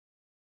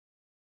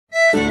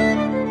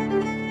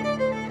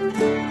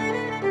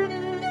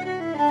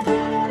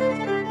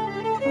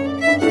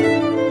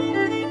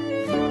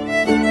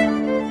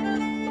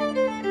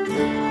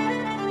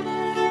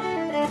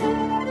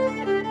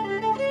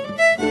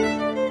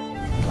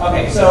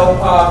Okay, so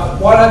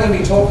what I'm going to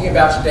be talking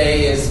about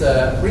today is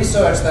the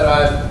research that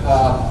I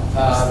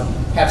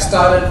have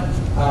started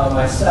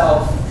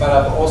myself, but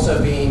I've also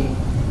been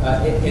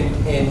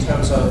in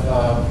terms of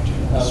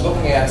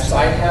looking at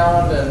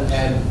sighthound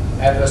and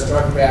adverse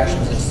drug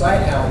reactions in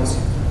sighthounds.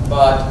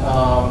 But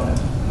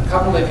a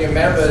couple of your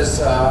members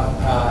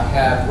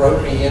have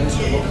wrote me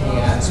into looking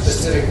at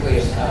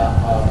specifically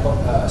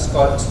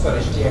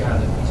Scottish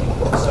deerhound in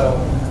particular.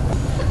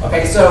 So,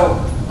 okay, so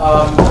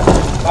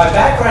my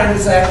background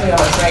is actually I'm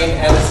a trained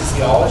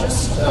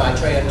anesthesiologist. I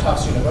trained at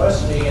Tufts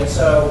University, and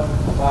so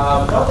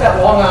not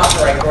that long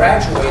after I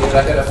graduated,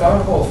 I got a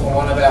phone call from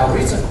one of our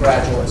recent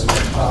graduates from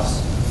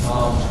Tufts,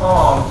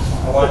 Tom.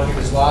 I won't give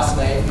his last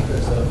name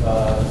because of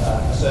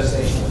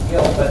association with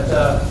guilt, but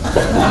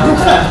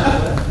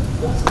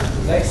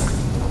next.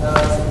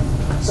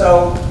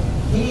 So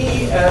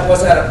he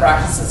was at a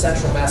practice in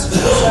central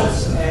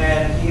Massachusetts,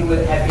 and he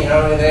had been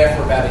only there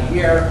for about a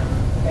year.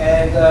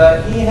 And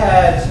he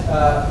had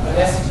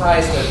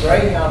anesthetized a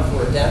greyhound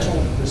for a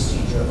dental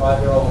procedure, a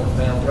 5-year-old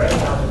male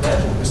greyhound for a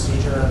dental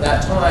procedure. And at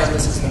that time,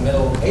 this is the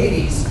middle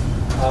 80s,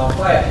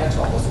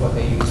 thiopentol was what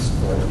they used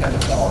for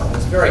pentothal. And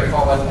it's a very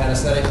common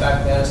anesthetic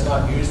back then. It's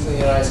not used in the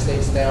United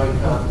States now. You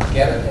can't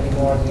get it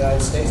anymore in the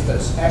United States, but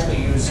it's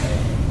actually used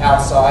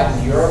outside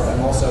in Europe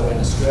and also in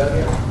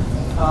Australia.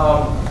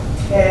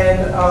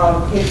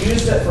 He'd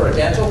used it for a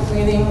dental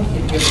cleaning.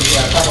 He'd given me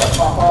a couple of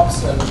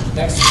pop-ups, and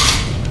next.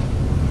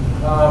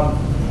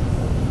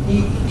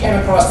 He came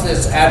across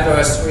this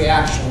adverse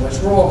reaction, which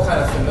we're all kind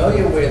of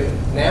familiar with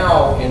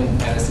now in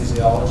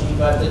anesthesiology,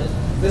 but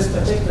this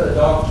particular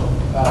dog took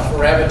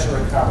forever to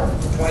recover.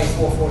 For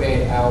 24,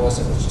 48 hours,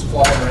 it was just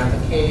flopping around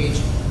the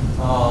cage,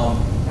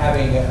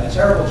 having a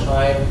terrible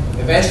time.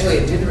 Eventually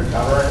it did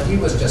recover, and he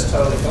was just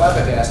totally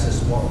flabbergasted as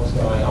to what was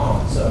going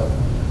on. So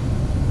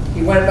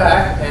he went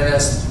back, and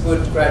as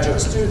good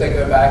graduates do, they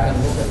go back and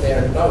look at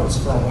their notes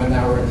from when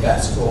they were in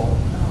vet school.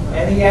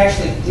 And he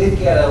actually did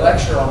get a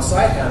lecture on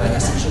sighthound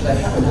anesthesia that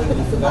he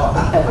completely forgot.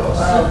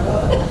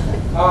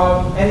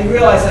 And he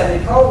realized that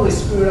he probably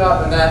screwed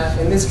up, and that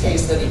in this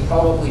case that he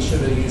probably should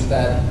have used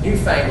that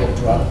newfangled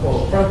drug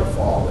called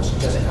propofol, which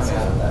had just come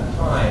out at that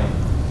time.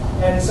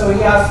 And so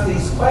he asked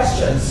these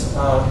questions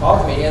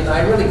of me, and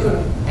I really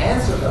couldn't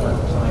answer them at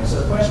the time. So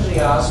the questions he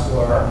asked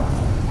were,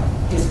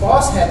 his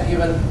boss had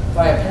given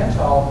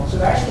thiopentol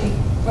to actually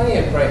plenty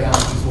of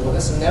greyhounds before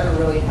this and never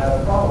really had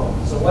a problem.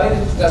 So why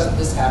doesn't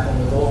this happen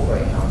with all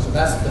greyhounds? So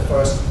that's the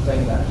first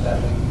thing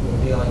that we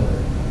were dealing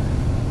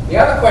with. The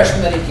other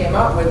question that he came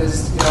up with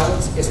is,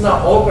 it's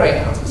not all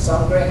greyhounds, it's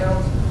some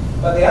greyhounds.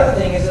 But the other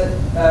thing is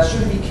that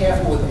should we be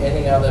careful with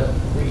any other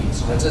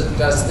breeds?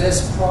 Does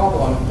this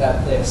problem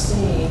that they're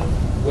seeing,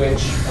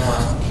 which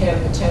can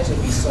potentially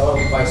be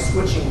solved by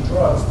switching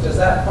drugs, does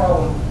that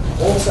problem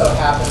also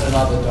happen in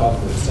other dog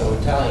breeds? So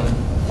Italian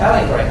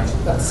greyhounds,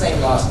 we've got the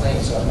same last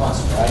name, so it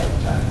must, right?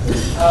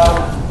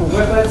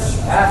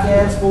 Whippets,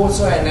 Afghans,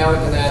 Borzoi, and now we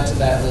can add to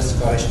that list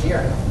Scottish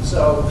deerhound.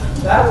 So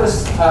that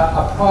was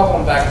a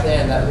problem back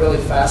then that really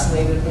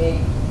fascinated me,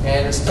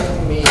 and it's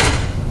taken me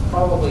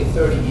probably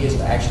 30 years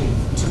to actually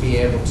be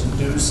able to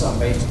do some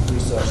basic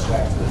research to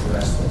actually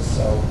address this.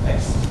 So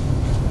next.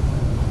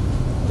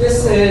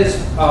 This is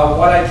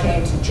what I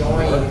came to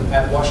join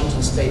at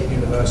Washington State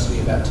University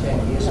about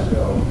 10 years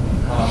ago.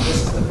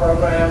 This is the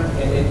program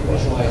in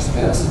Individualized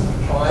Medicine,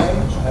 Prime,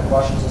 at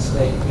Washington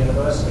State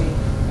University.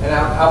 And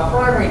our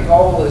primary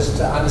goal is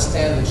to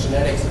understand the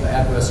genetics of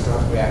adverse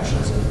drug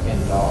reactions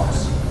in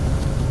dogs.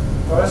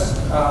 First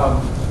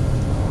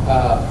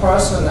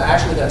person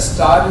actually that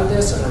started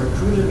this and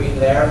recruited me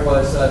there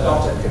was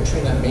Dr.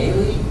 Katrina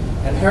Maley,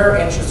 and her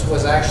interest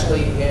was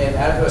actually in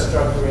adverse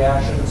drug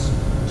reactions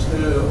to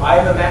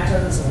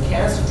ivermectins and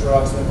cancer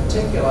drugs in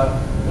particular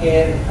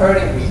in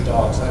herding breed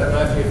dogs. I don't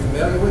know if you're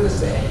familiar with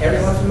this. Is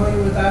everyone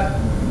familiar with that?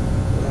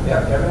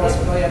 Yeah, everyone's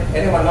familiar?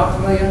 Anyone not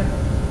familiar?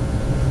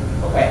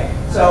 Okay,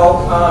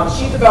 so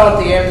she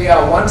developed the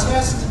MDR1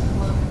 test.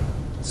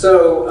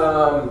 So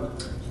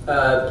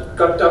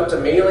Dr.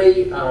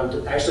 Maley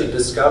actually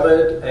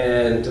discovered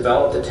and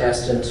developed the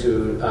test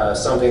into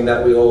something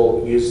that we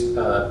all use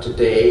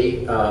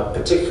today,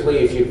 particularly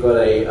if you've got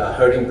a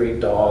herding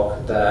breed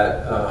dog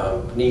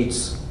that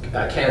needs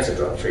cancer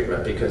drug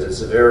treatment, because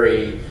it's a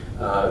very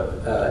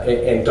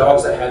in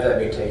dogs that have that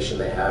mutation,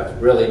 they have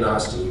really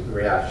nasty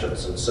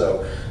reactions. And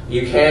so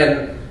you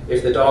can,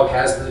 if the dog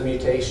has the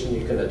mutation,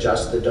 you can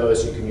adjust the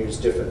dose, you can use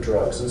different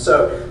drugs. And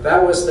so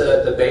that was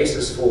the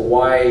basis for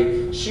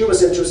why she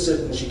was interested,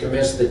 and she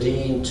convinced the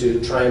dean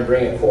to try and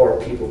bring a core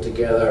of people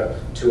together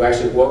to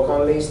actually work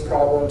on these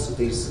problems,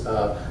 these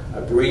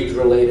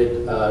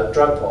breed-related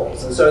drug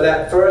problems. And so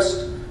that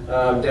first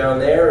down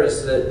there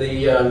is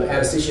the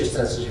anesthesia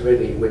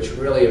sensitivity, which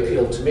really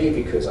appealed to me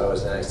because I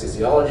was an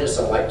anesthesiologist.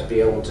 I like to be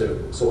able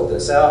to sort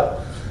this out.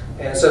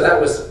 And so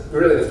that was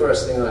really the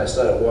first thing that I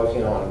started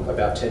working on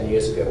about 10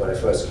 years ago when I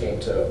first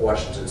came to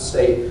Washington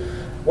State.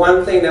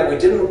 One thing that we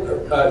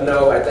didn't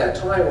know at that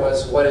time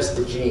was, what is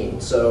the gene?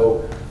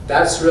 So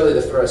that's really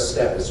the first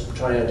step, is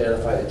trying to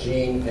identify the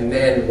gene, and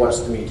then what's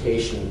the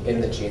mutation in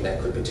the gene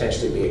that could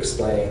potentially be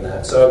explaining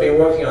that. So I've been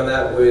working on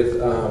that with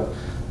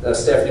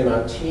Stephanie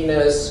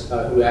Martinez,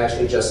 who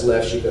actually just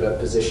left. She got a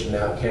position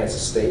now at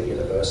Kansas State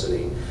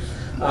University.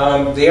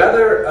 The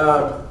other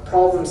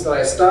problems that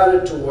I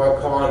started to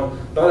work on,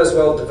 not as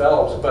well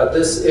developed, but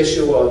this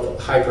issue of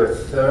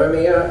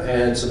hyperthermia,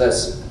 and so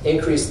that's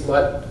increased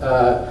body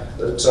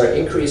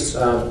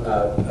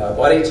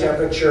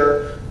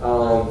temperature.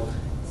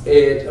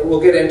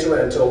 We'll get into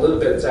it into a little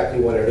bit exactly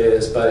what it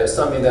is, but it's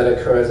something that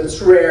occurs.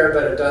 It's rare,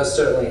 but it does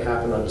certainly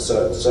happen under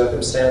certain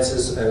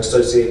circumstances and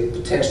associated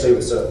potentially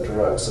with certain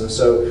drugs. And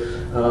so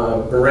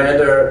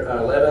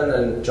Miranda Levin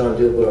and John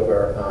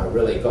Dielberger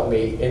really got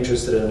me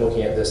interested in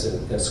looking at this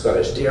in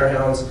Scottish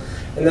deerhounds.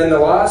 And then the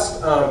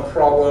last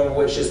problem,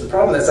 which is the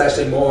problem that's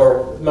actually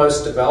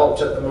most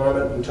developed at the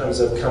moment in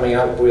terms of coming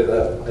up with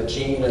a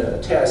gene and a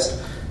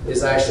test,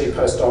 is actually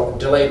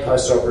delayed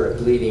postoperative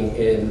bleeding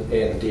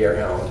in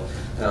deerhound.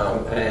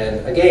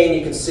 And again,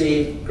 you can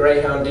see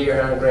greyhound,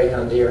 deerhound,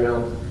 greyhound,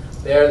 deerhound.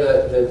 They're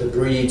the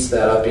breeds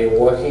that I've been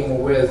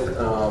working with,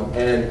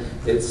 and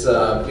it's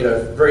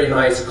very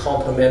nice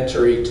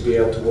complementary to be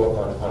able to work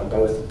on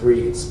both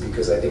breeds,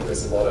 because I think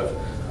there's a lot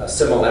of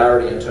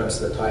similarity in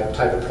terms of the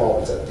type of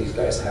problems that these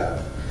guys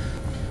have.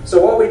 So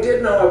what we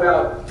did know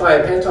about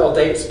thiopental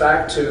dates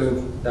back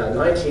to the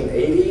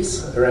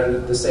 1980s,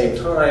 around the same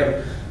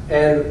time.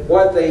 And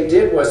what they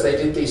did was they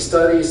did these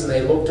studies and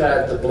they looked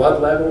at the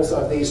blood levels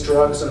of these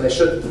drugs, and they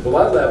showed the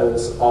blood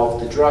levels of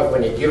the drug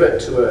when you give it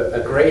to a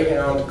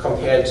greyhound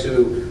compared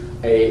to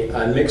a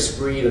mixed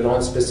breed, a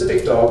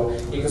non-specific dog.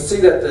 You can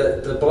see that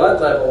the blood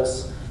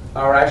levels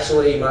are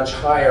actually much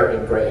higher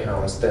in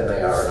greyhounds than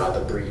they are in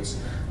other breeds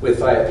with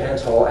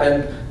thiopental.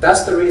 And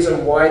that's the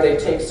reason why they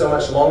take so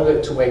much longer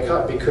to wake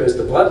up, because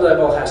the blood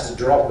level has to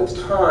drop with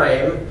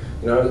time.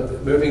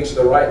 Moving to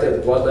the right there,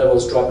 the blood level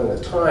is dropping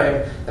with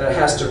time, and it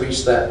has to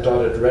reach that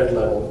dotted red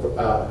level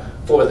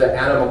for the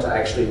animal to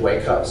actually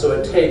wake up. So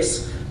it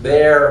takes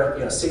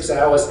 6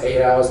 hours,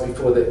 8 hours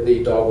before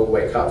the dog will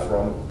wake up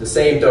from the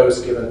same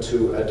dose given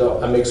to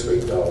a mixed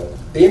breed dog.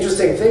 The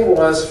interesting thing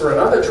was, for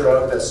another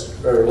drug that's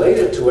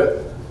related to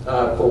it,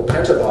 called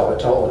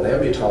pentobarbital or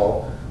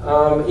Nembutal,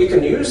 you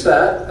can use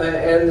that,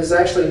 and there's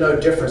actually no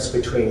difference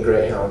between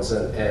greyhounds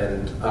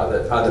and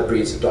other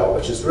breeds of dog,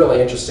 which is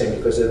really interesting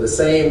because they're the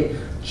same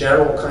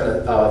general kind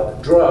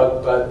of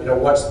drug, but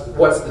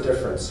what's the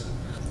difference?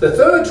 The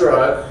third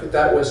drug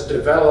that was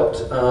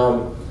developed,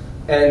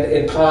 and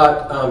in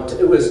part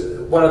it was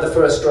one of the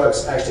first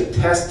drugs actually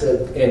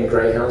tested in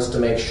greyhounds to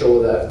make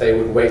sure that they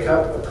would wake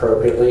up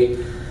appropriately.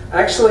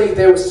 Actually,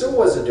 there still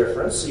was a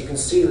difference. You can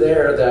see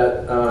there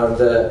that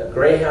the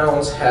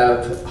greyhounds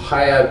have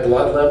higher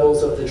blood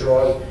levels of the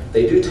drug.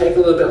 They do take a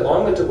little bit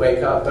longer to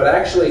wake up, but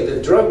actually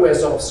the drug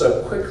wears off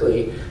so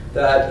quickly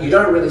that you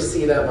don't really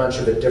see that much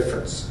of a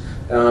difference.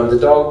 The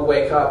dog will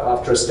wake up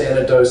after a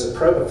standard dose of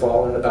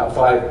propofol in about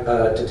 5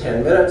 to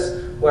 10 minutes,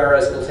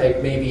 whereas it'll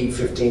take maybe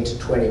 15 to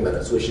 20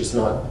 minutes, which is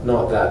not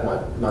that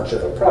much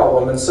of a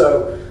problem. And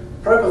so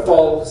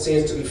propofol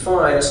seems to be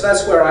fine. So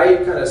that's where I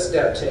kind of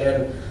stepped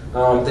in.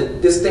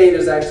 This data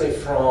is actually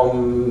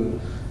from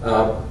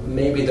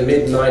maybe the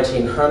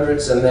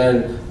mid-1900s, and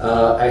then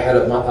I had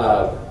an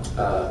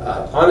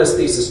honors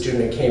thesis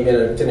student who came in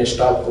and finished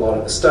up a lot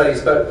of the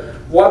studies. But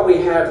what we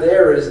have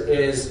there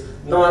is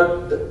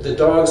not the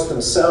dogs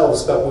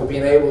themselves, but we've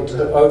been able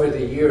to, over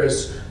the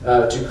years,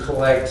 to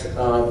collect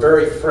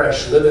very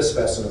fresh liver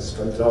specimens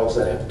from dogs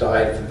that have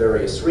died for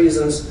various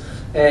reasons,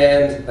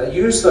 and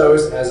use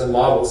those as a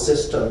model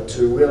system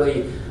to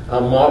really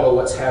model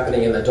what's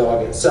happening in the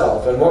dog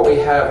itself. And what we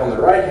have on the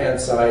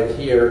right-hand side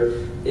here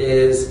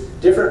is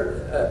different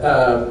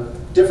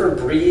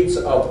breeds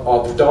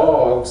of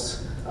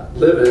dogs'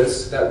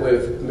 livers that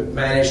we've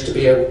managed to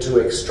be able to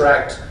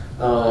extract.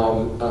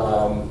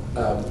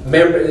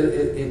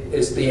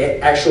 Is the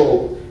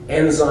actual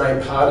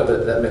enzyme part of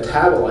it that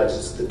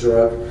metabolizes the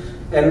drug.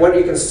 And what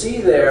you can see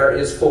there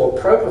is for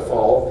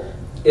propofol,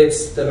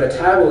 it's the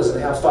metabolism,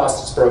 how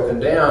fast it's broken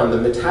down.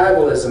 The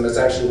metabolism is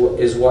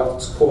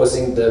what's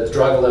causing the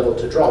drug level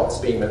to drop. It's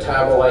being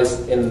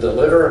metabolized in the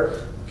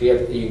liver,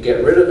 you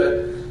get rid of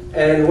it.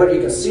 And what you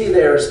can see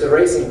there is the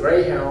racing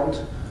greyhound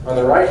on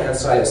the right-hand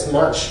side has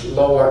much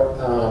lower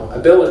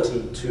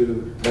ability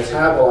to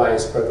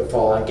metabolize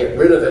propofol and get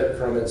rid of it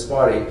from its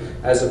body,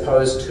 as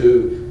opposed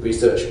to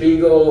research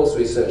beagles,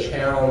 research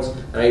hounds,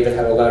 and I even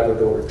have a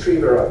Labrador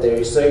retriever up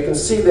there. So you can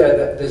see there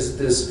that there's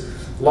this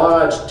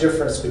large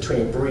difference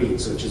between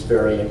breeds, which is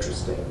very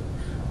interesting.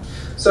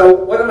 So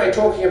what am I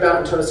talking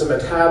about in terms of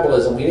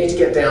metabolism? We need to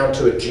get down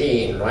to a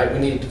gene, right? We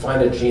need to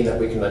find a gene that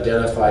we can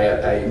identify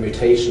a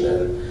mutation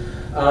in.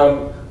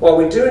 Well,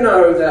 we do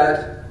know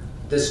that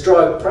this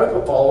drug,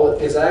 propofol,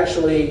 is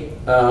actually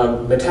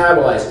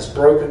metabolized. It's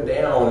broken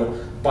down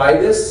by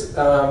this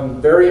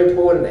very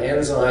important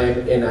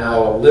enzyme in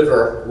our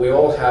liver. We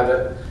all have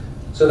it.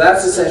 So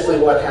that's essentially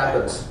what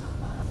happens.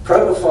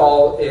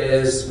 propofol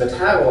is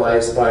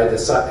metabolized by the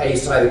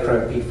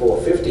A-cytochrome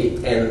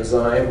P450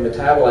 enzyme,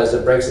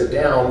 metabolizer breaks it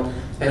down,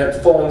 and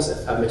it forms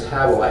a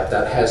metabolite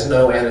that has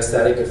no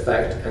anesthetic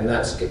effect, and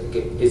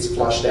it's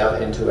flushed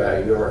out into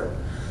our urine.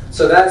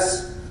 So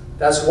that's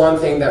one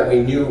thing that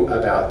we knew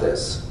about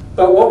this.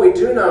 But what we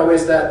do know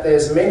is that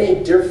there's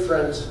many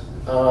different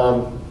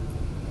cytochrome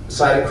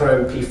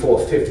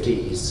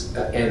P450s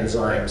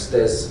enzymes.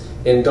 There's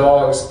in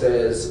dogs,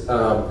 there's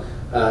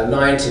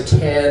 9 to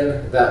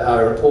 10 that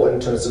are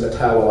important in terms of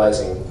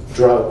metabolizing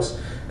drugs.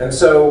 And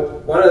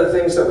so one of the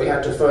things that we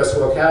have to first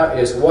work out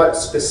is what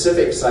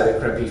specific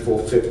cytochrome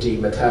P450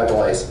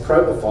 metabolized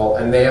propofol,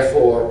 and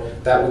therefore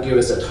that will give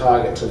us a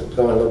target to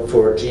go and look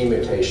for gene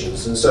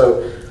mutations. And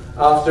so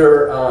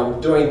after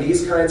doing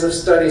these kinds of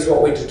studies,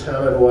 what we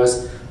determined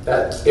was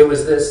that it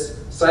was this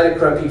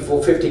cytochrome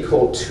P450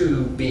 called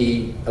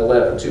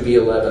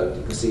 2B11.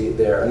 You can see it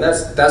there. And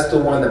that's the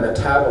one that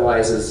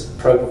metabolizes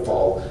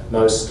propofol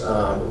most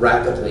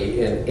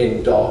rapidly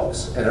in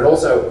dogs. And it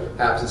also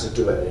happens to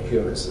do it in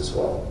humans as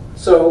well.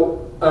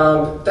 So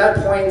that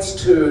points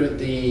to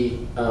the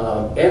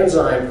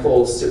enzyme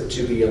called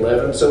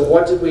CYP2B11. So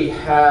what did we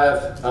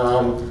have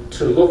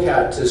to look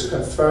at to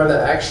confirm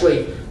that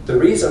actually the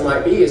reason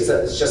might be is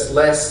that it's just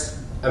less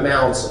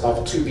amounts of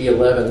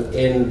 2B11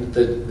 in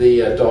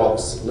the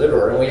dog's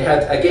liver. And we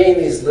had, again,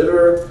 these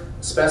liver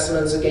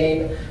specimens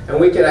again, and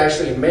we could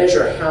actually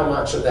measure how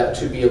much of that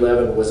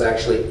 2B11 was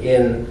actually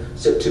in,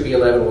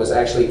 CYP2B11 was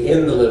actually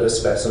in the liver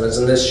specimens.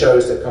 And this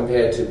shows that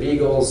compared to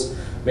beagles,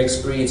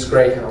 mixed breeds,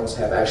 greyhounds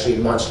have actually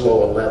much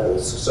lower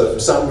levels. So for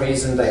some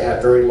reason, they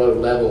have very low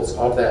levels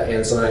of that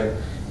enzyme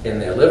in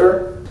their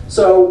liver.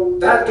 So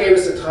that gave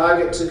us a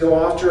target to go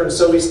after, and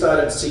so we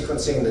started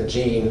sequencing the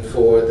gene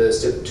for the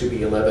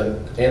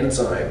CYP2B11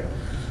 enzyme.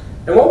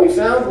 And what we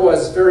found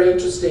was very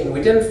interesting.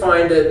 We didn't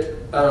find it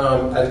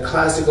a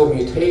classical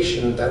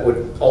mutation that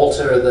would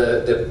alter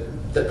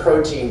the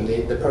protein,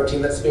 the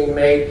protein that's being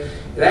made.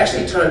 It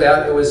actually turned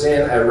out it was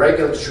in a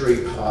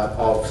regulatory part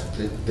of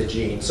the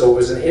gene, so it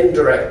was an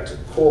indirect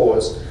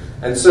cause.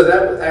 And so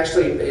that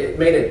actually, it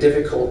made it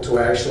difficult to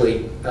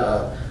actually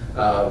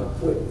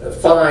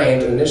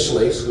find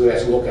initially, so we had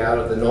to look out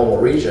of the normal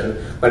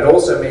region, but it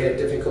also made it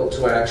difficult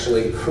to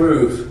actually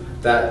prove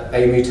that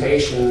a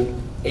mutation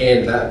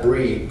in that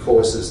breed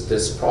causes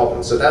this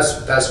problem. So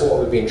that's what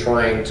we've been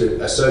trying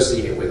to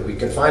associate with. We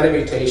can find a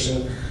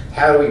mutation.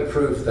 How do we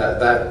prove that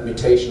that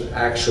mutation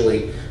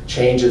actually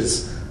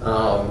changes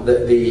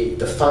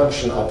the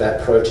function of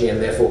that protein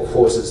and therefore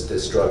causes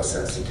this drug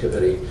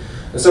sensitivity?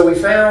 And so we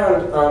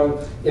found,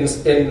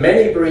 in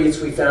many breeds,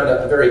 we found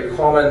a very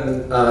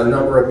common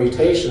number of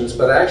mutations,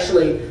 but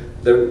actually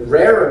the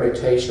rarer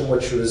mutation,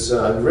 which was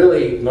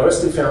really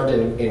mostly found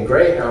in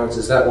greyhounds,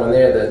 is that one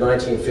there, the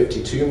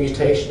 1952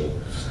 mutation,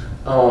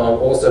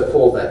 also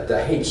called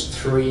the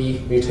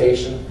H3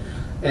 mutation.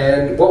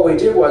 And what we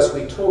did was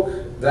we took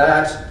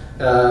that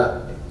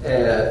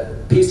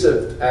piece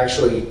of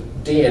actually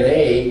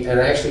DNA and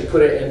actually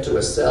put it into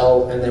a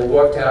cell and then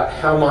worked out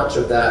how much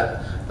of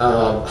that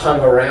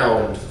hung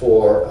around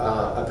for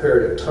a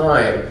period of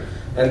time.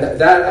 And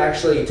that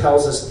actually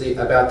tells us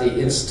about the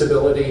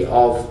instability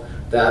of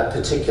that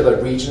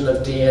particular region of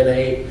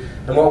DNA.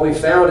 And what we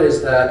found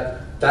is that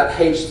that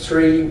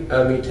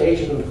H3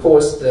 mutation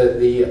caused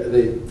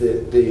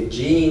the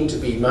gene to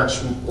be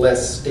much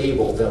less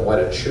stable than what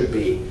it should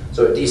be.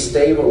 So it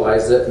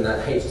destabilized it, and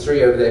that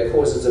H3 over there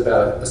causes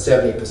about a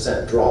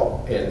 70%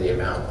 drop in the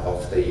amount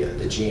of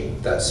the gene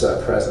that's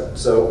present.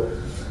 So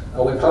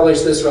we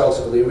published this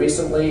relatively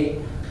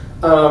recently.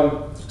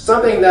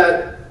 Something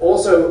that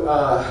also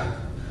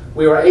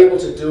we were able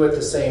to do at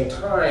the same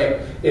time,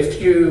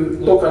 if you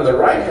look on the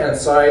right-hand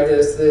side,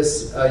 there's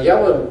this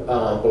yellow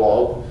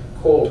blob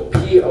called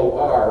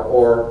POR,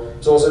 or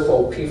it's also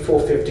called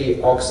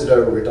P450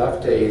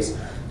 oxidoreductase.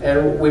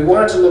 And we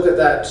wanted to look at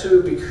that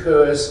too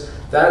because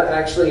that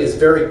actually is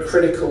very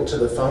critical to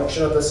the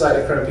function of the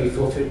cytochrome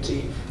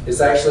P450. It's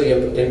actually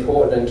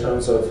important in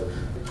terms of,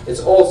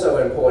 it's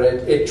also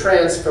important, it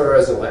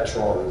transfers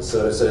electrons,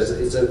 so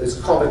it's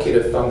a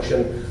complicated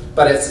function,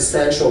 but it's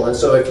essential. And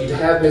so if you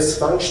have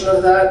misfunction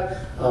of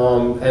that,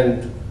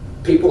 and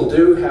people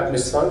do have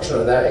misfunction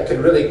of that, it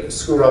can really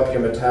screw up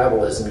your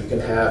metabolism. You can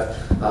have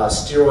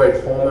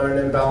steroid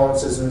hormone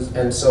imbalances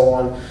and so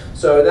on.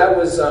 So that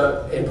was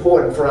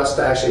important for us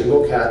to actually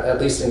look at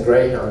least in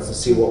greyhounds, and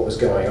see what was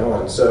going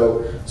on.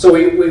 So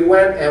we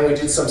went and we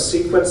did some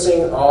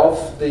sequencing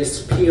of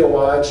this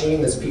POR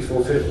gene, this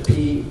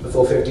P450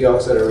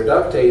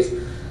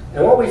 oxidoreductase.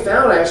 And what we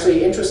found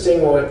actually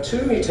interesting were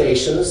two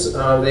mutations.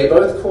 They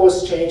both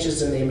cause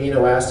changes in the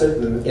amino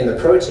acid in the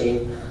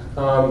protein.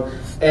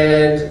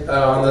 And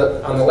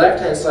on the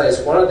left-hand side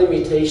is one of the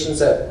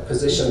mutations at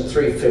position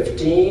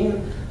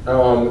 315.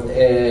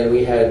 And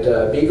we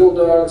had beagle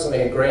dogs and we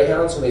had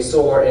greyhounds, and we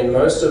saw in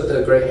most of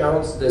the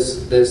greyhounds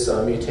this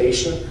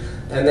mutation.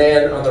 And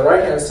then on the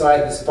right-hand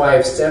side, this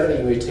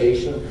 570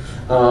 mutation.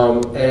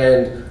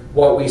 And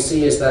what we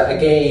see is that,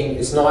 again,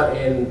 it's not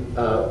in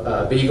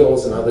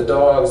beagles and other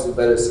dogs,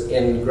 but it's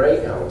in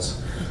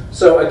greyhounds.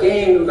 So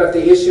again, we've got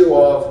the issue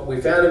of, we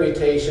found a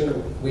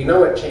mutation, we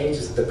know it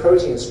changes the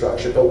protein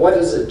structure, but what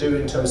does it do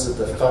in terms of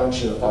the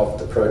function of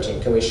the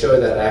protein? Can we show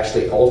that it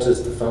actually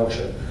alters the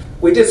function?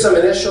 We did some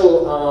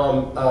initial,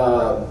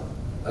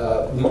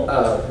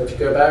 if you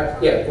go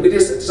back, yeah, we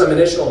did some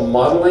initial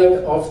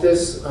modeling of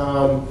this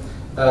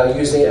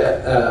using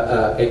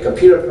a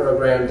computer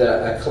program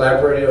that a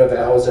collaborator of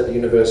ours at the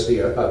University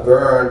of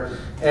Bern,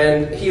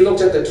 and he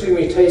looked at the two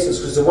mutations,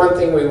 because the one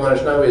thing we wanted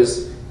to know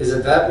is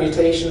it that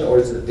mutation or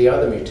is it the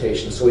other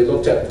mutation? So we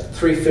looked at the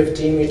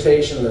 315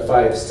 mutation and the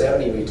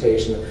 570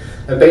 mutation,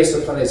 and based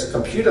upon his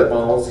computer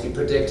models, he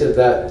predicted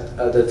that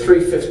the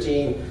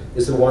 315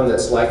 is the one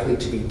that's likely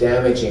to be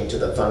damaging to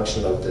the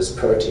function of this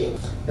protein.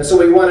 And so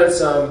we wanted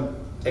some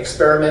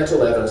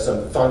experimental evidence,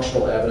 some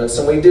functional evidence,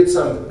 and we did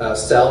some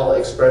cell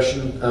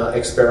expression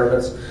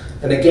experiments.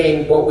 And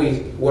again, what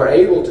we were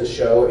able to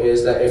show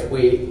is that if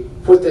we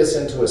put this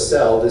into a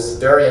cell, this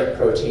variant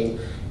protein,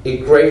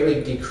 it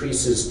greatly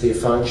decreases the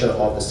function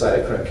of the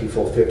cytochrome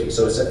P450.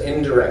 So it's an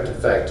indirect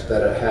effect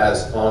that it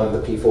has on the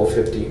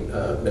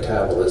P450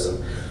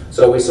 metabolism.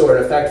 So we saw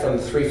an effect from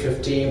the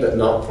 315, but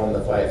not from the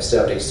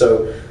 570.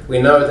 So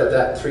we know that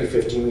that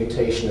 315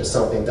 mutation is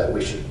something that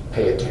we should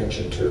pay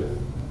attention to.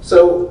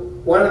 So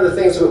one of the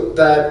things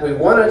that we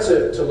wanted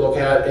to look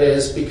at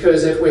is,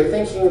 because if we're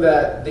thinking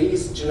that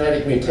these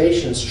genetic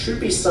mutations should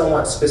be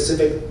somewhat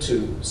specific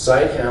to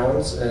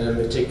sighthounds, and in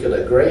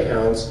particular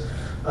greyhounds,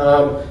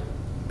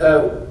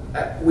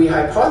 we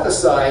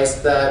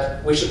hypothesized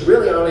that we should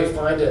really only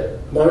find it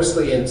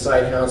mostly in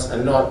sighthounds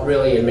and not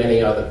really in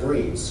many other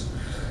breeds.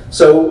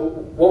 So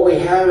what we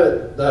have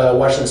at the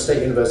Washington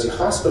State University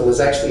Hospital is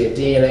actually a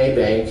DNA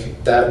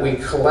bank that we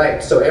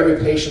collect. So every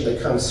patient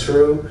that comes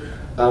through,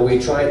 we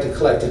try to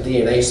collect a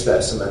DNA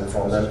specimen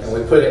from them, and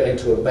we put it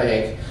into a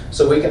bank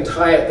so we can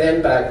tie it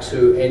then back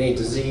to any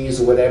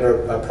disease or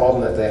whatever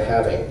problem that they're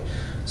having.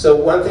 So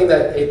one thing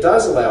that it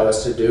does allow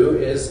us to do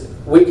is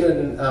we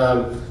can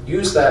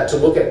use that to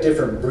look at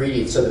different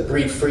breeds, so the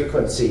breed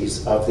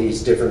frequencies of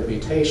these different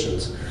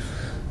mutations.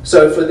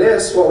 So for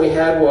this, what we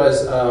had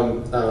was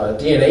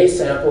DNA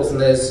samples, and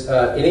there's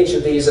in each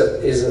of these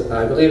is,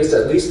 I believe it's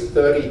at least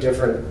 30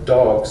 different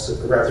dogs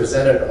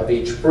representative of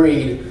each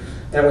breed.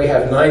 And we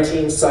have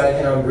 19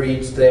 sighthound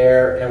breeds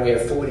there, and we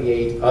have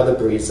 48 other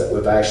breeds that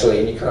we've actually,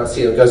 and you can't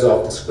see it goes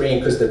off the screen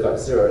because they've got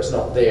 0, it's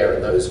not there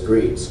in those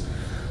breeds.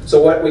 So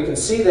what we can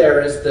see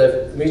there is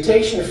the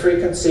mutation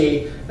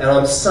frequency, and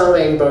I'm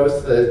summing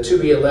both the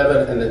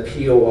 2B11 and the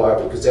POR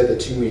because they're the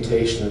two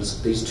mutations,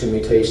 these two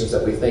mutations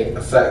that we think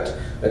affect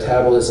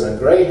metabolism in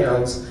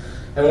greyhounds.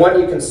 And what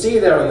you can see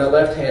there on the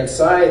left-hand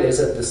side is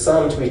that the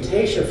summed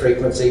mutation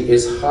frequency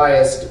is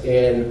highest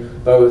in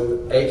both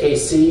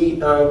AKC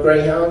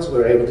greyhounds. We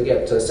were able to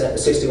get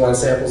 61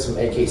 samples from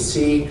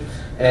AKC,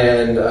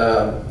 and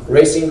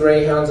racing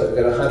greyhounds, I've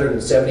got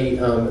 170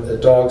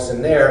 dogs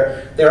in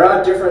there. There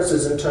are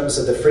differences in terms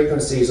of the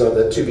frequencies of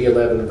the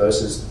 2B11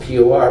 versus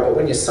POR, but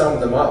when you sum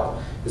them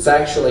up, it's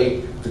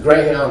actually, the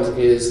greyhound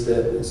is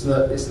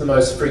the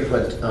most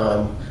frequent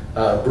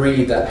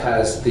breed that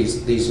has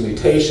these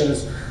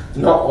mutations.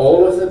 Not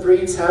all of the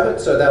breeds have it,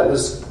 so that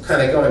was kind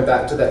of going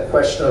back to that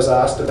question I was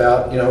asked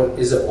about,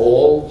 is it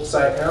all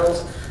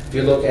sighthounds? If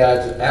you look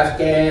at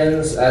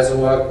Afghans,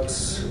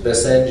 Azawags,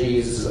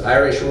 Basenjis,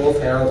 Irish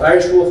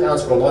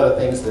Wolfhounds for a lot of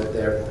things that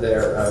they're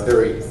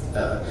very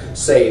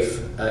safe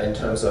in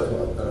terms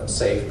of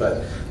safe,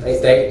 but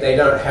they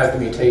don't have the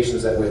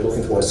mutations that we're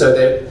looking for. So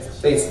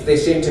they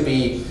seem to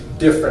be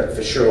different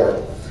for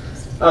sure.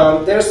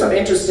 There's some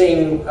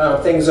interesting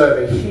things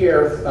over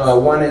here.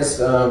 One is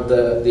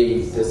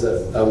there's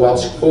a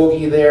Welsh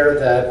Corgi there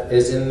that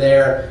is in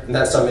there, and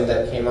that's something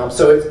that came up.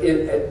 So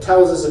it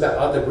tells us about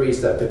other breeds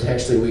that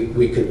potentially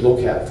we could look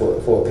at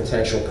for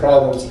potential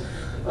problems.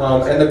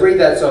 And the breed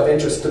that's of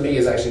interest to me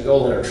is actually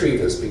golden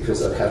retrievers,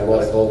 because I've had a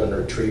lot of golden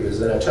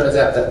retrievers, and it turns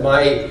out that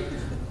my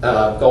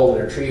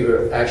golden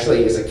retriever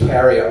actually is a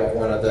carrier of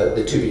one of the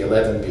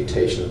 2B11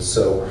 mutations.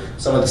 So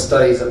some of the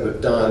studies that we've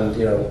done,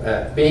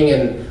 being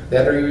in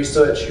veterinary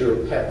research, your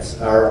pets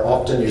are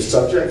often your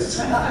subjects.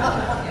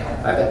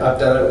 I've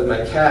done it with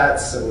my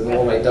cats and with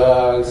all my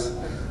dogs.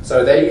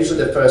 So they're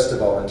usually the first to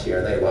volunteer,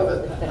 and they love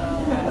it.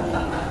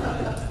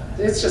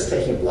 It's just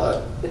taking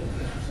blood.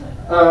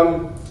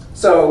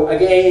 So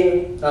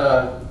again,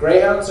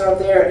 greyhounds are up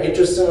there.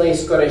 Interestingly,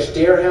 Scottish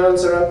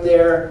deerhounds are up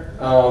there.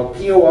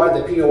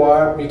 The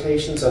POR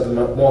mutations are the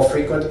more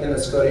frequent in the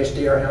Scottish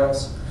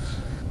deerhounds.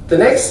 The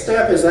next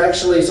step is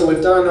actually, so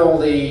we've done all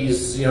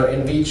these,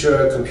 in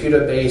vitro,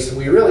 computer-based.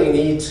 We really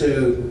need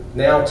to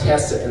now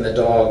test it in the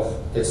dog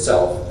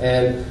itself.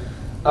 And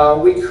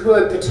we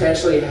could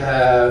potentially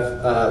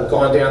have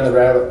gone down the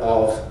route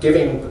of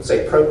giving,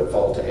 say,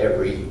 propofol to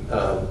every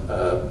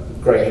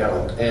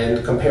greyhound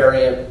and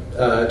comparing it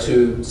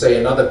to, say,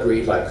 another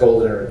breed like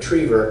golden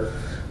retriever.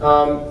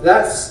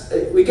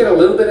 We get a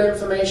little bit of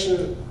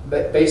information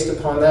based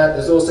upon that.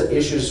 There's also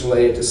issues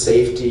related to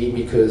safety,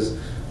 because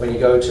when you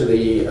go to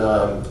the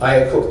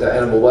IACUC, the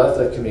Animal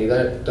Welfare Committee,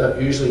 they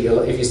don't usually,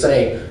 if you're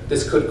saying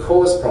this could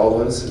cause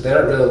problems, they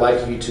don't really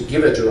like you to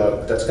give a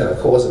drug that's going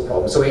to cause a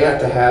problem. So we have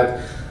to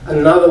have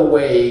another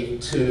way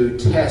to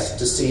test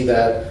to see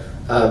that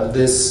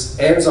this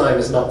enzyme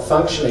is not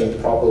functioning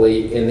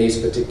properly in these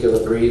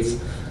particular breeds.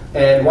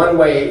 And one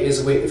way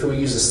is if we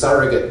use a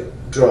surrogate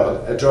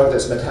drug, a drug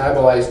that's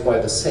metabolized by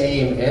the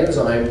same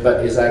enzyme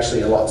but is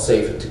actually a lot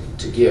safer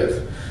to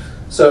give.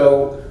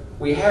 So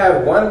we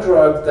have one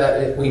drug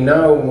that we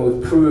know and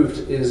we've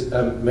proved is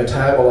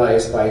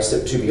metabolized by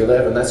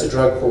CYP2B11. That's a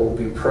drug called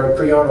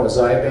bupropion or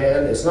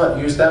Zyban. It's not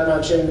used that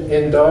much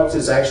in dogs.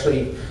 It's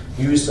actually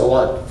used a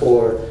lot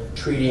for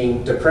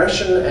treating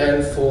depression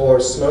and for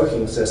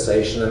smoking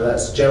cessation, and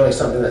that's generally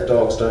something that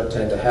dogs don't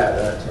tend to have.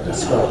 They don't tend to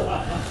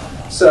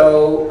smoke.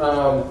 So,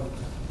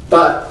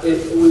 but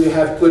we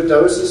have good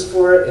doses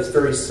for it. It's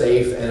very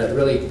safe, and it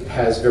really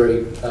has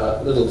very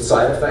little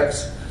side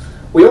effects.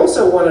 We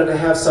also wanted to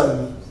have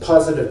some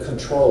positive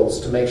controls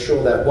to make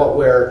sure that what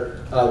we're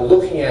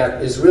looking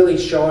at is really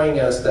showing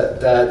us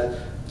that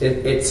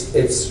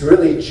it's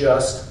really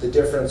just the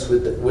difference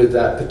with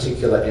that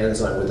particular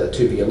enzyme, with that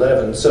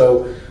 2B11.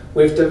 So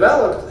we've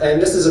developed,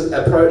 and this is an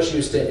approach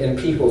used in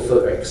people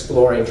for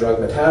exploring drug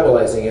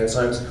metabolizing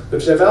enzymes,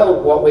 we've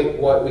developed what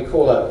we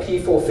call a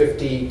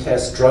P450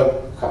 test drug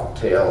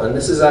cocktail. And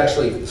this is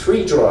actually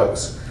 3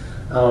 drugs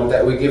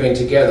that we're giving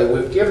together.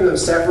 We've given them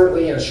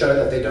separately and shown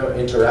that they don't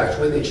interact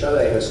with each other.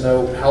 There's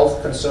no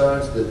health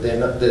concerns,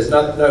 that there's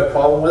no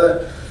problem with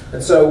it.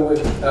 And so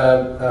we've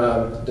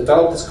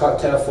developed this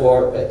cocktail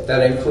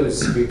that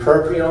includes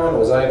bupropion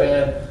or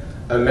Zyban,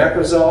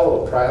 omeprazole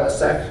or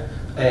Prilosec,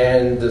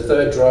 and the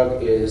third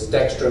drug is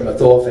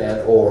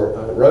dextromethorphan or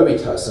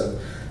Robitussin.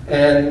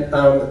 And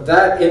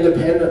that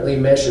independently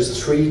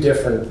measures 3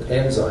 different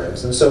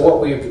enzymes. And so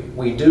what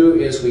we do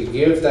is we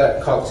give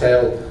that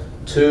cocktail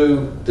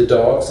to the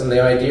dogs, and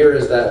the idea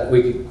is that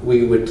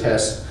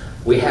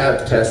we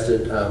have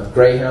tested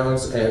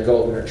greyhounds and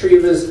golden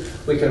retrievers.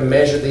 We can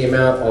measure the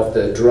amount of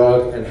the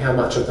drug and how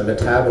much of the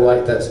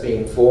metabolite that's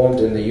being formed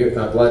in the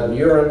blood and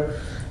urine.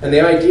 And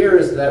the idea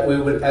is that we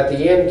would, at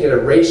the end, get a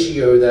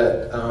ratio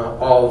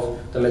of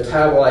the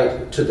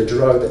metabolite to the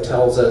drug that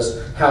tells us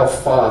how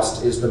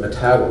fast is the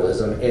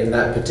metabolism in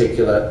that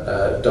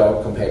particular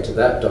dog compared to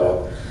that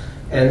dog.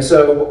 And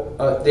so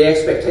the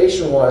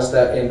expectation was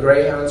that in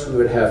greyhounds we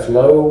would have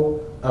low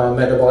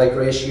metabolic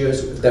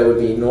ratios that would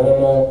be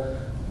normal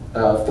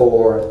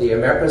for the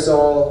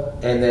omeprazole,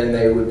 and then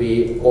they would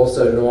be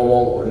also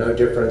normal or no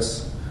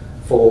difference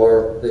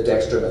for the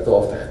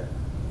dextromethorphan.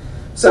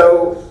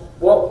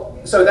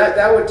 So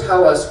that would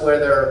tell us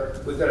whether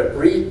we've got a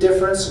breed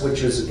difference,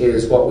 which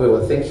is what we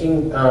were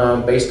thinking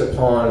based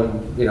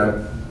upon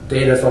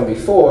data from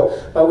before,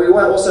 but we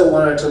also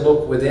wanted to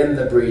look within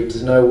the breed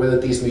to know whether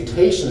these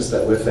mutations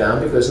that we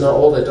found, because not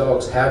all the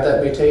dogs have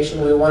that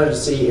mutation, we wanted to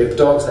see if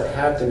dogs that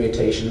have the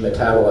mutation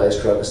metabolize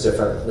drugs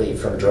differently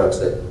from dogs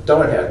that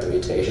don't have the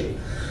mutation.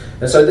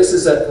 And so this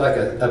is like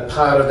a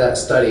part of that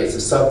study. It's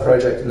a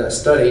sub-project in that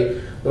study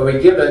where we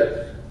give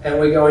it, and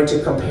we're going to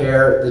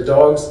compare the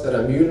dogs that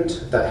are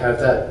mutant, that have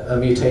that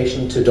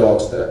mutation, to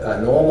dogs that are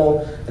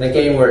normal. And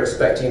again, we're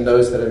expecting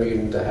those that are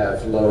mutant to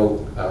have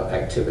low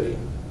activity.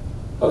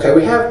 Okay,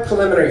 we have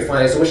preliminary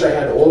findings. I wish I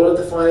had all of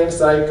the findings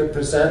that I could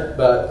present,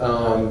 but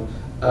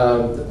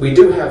we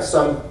do have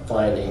some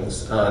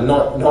findings,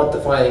 not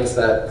the findings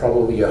that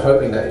probably you're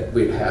hoping that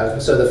we'd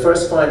have. So the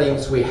first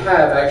findings we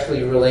have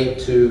actually relate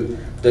to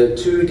the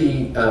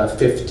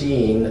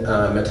 2D15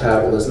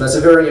 metabolism. That's a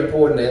very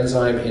important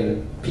enzyme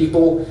in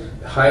people,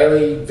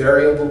 highly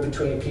variable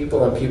between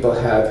people, and people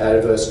have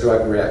adverse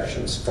drug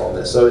reactions from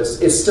this. So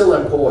it's still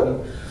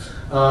important.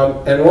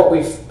 And what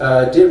we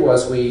did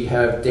was we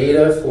have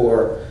data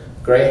for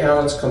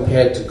greyhounds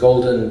compared to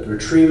golden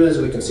retrievers.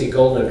 We can see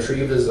golden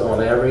retrievers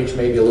on average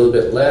maybe a little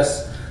bit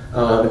less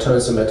in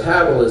terms of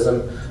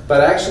metabolism.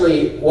 But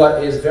actually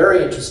what is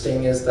very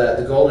interesting is that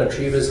the golden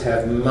retrievers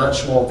have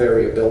much more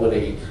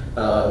variability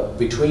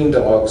between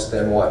dogs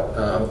than what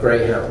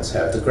greyhounds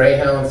have. The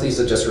greyhounds, these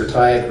are just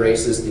retired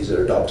racers. These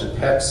are adopted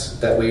pets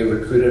that we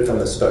recruited from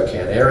the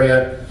Spokane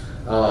area.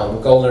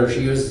 Golden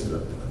retrievers,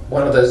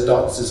 one of those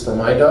dots is from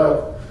my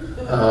dog.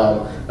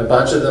 A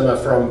bunch of them are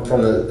from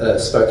the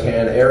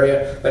Spokane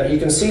area. But you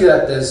can see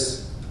that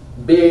there's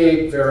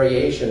big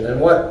variation.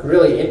 And what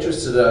really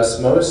interested us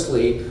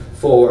mostly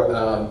for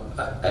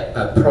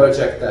a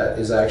project that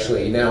is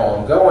actually now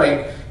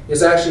ongoing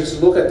is actually to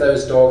look at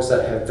those dogs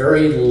that have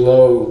very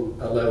low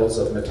levels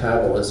of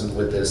metabolism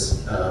with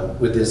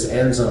this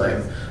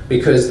enzyme,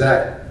 because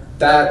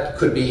that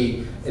could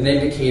be an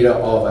indicator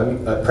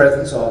of a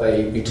presence of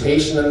a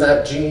mutation in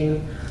that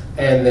gene,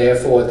 and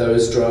therefore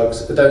those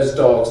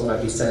dogs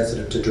might be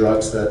sensitive to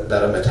drugs that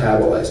are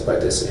metabolized by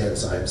this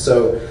enzyme.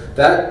 So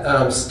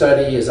that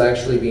study is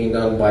actually being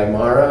done by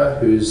Mara,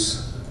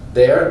 who's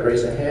there,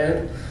 raise a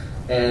hand,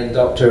 and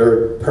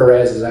Dr.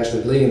 Perez is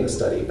actually leading the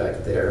study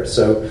back there.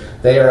 So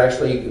they are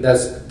actually,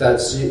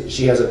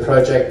 she has a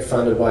project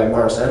funded by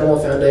Morris Animal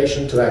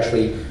Foundation to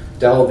actually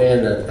delve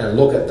in and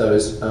look at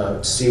those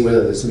to see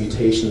whether there's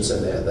mutations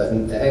in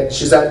there.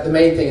 She said the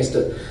main thing is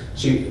that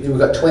we've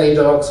got 20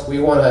 dogs. We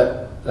want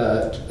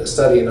to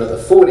study another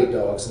 40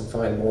 dogs and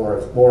find more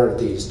of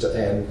these,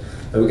 and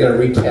we're going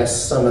to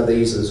retest some of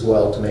these as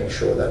well to make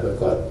sure that we've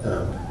got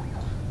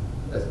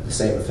the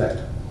same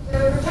effect.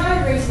 The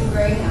retired racing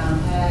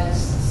greyhound has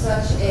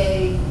such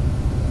a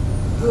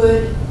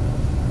good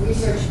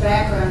research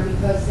background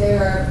because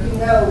you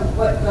know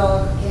what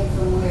dog came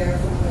from where,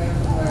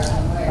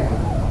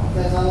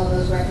 because all of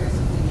those records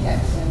have been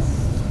kept since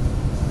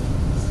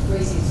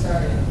racing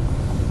started.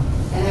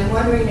 And I'm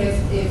wondering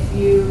if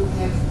you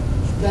have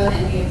done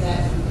any of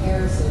that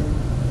comparison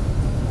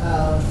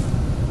of,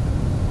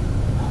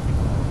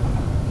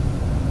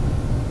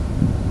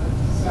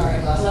 sorry,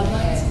 I lost my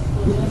head.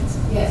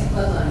 Bloodlines? Yes,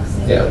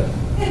 bloodlines. Yeah.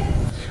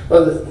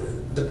 Well,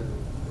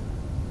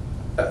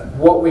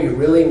 what we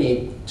really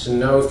need to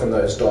know from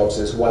those dogs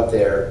is what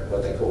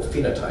they call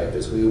phenotype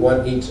is. We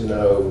need to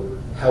know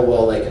how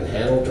well they can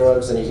handle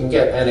drugs, and you can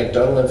get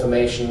anecdotal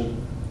information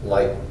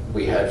like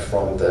we had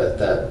from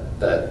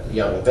that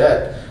young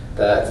vet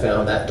that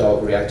found that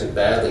dog reacted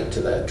badly to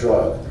that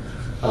drug.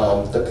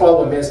 The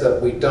problem is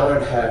that we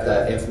don't have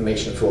that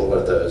information for all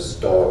of those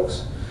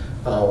dogs.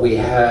 We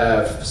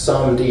have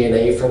some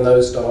DNA from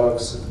those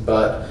dogs,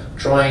 but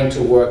trying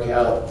to work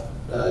out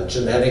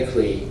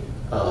genetically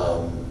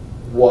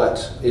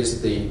what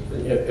is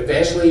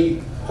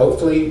eventually,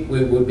 hopefully,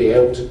 we would be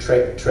able to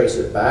trace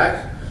it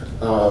back.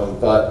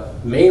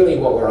 But mainly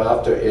what we're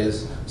after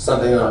is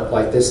something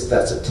like this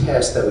that's a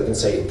test that we can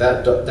say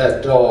that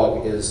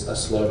dog is a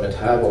slow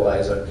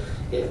metabolizer.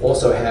 It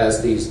also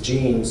has these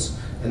genes,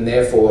 and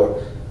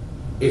therefore,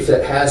 if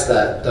it has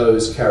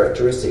those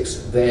characteristics,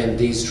 then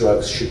these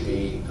drugs should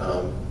be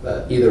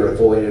either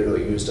avoided or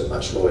used at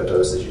much lower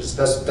dosages.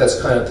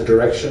 That's kind of the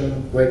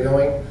direction we're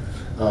going.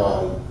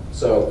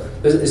 So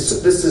this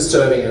is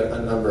serving a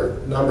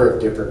number of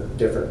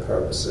different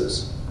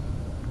purposes.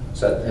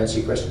 Does that answer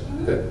your question?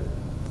 Mm-hmm. Good.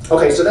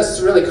 Okay, so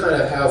that's really kind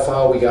of how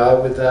far we are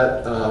with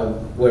that.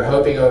 We're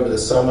hoping over the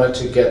summer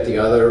to get the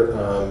other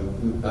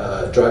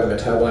drug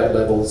metabolite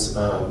levels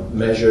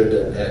measured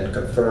and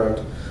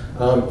confirmed.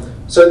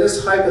 So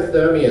this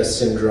hyperthermia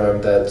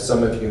syndrome that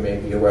some of you may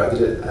be aware of,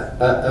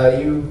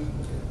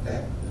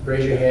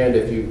 raise your hand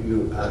if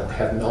you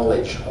have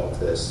knowledge of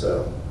this.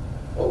 So,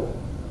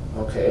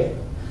 okay.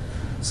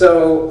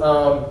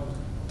 So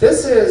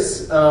this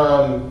is,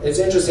 it's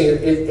interesting.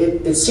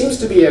 It seems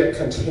to be a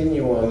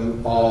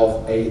continuum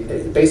of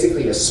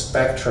basically a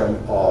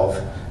spectrum of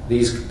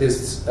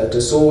this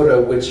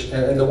disorder, which,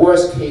 and the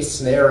worst case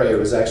scenario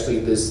is actually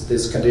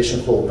this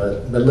condition called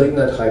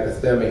malignant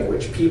hyperthermia,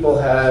 which people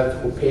have,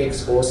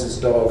 pigs, horses,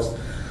 dogs,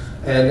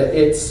 and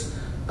it's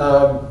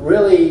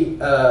really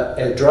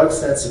a drug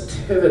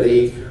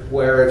sensitivity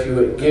where if you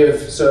would give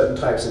certain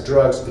types of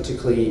drugs,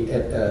 particularly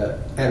inhaler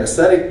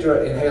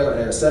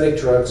anesthetic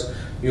drugs,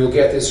 you'll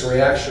get this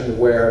reaction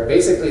where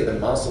basically the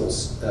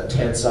muscles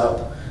tense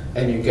up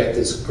and you get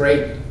this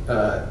great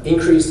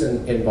increase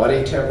in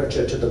body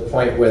temperature to the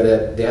point where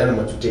the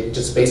animal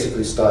just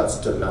basically starts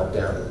to melt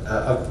down.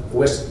 I've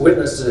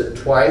witnessed it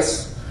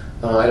twice.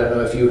 I don't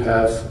know if you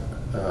have,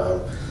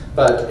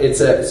 but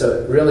it's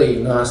a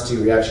really nasty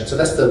reaction. So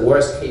that's the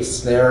worst case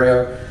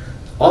scenario.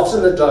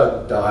 Often the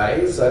dog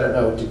dies. I don't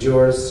know, did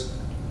yours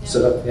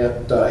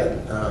died?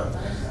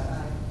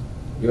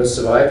 Yours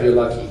survived, you're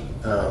lucky.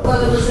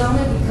 Well, it was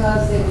only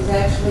because it was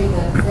actually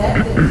the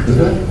vet that was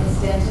doing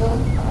his dental,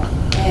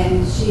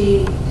 and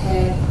she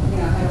had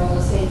all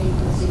the safety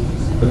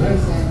procedures in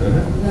place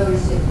and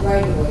noticed it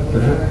right away. They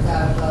never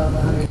got above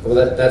 100.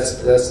 Well,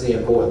 that's the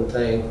important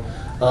thing.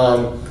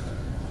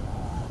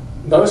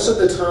 Most of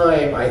the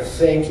time, I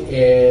think,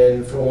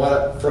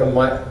 from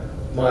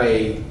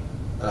my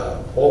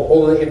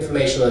all the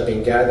information I've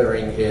been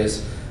gathering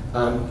is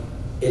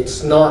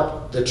it's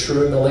not the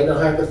true malignant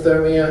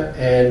hyperthermia,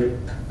 and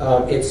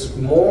it's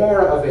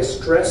more of a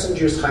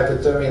stress-induced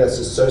hypothermia that's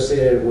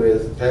associated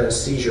with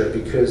anesthesia,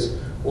 because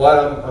what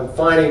I'm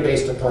finding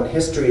based upon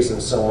histories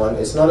and so on,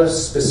 it's not a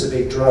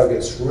specific drug,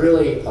 it's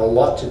really a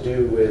lot to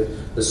do with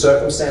the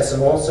circumstance,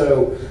 and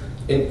also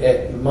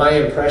my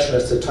impression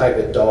is the type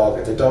of dog.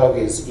 If the dog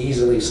is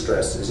easily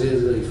stressed, is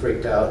easily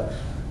freaked out,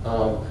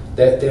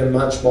 that they're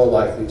much more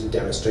likely to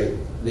demonstrate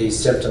these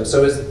symptoms.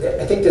 So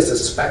I think there's a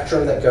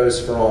spectrum that goes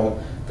from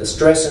the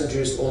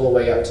stress-induced all the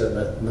way up to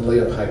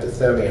malignant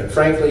hypothermia. And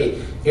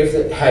frankly, if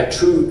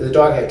the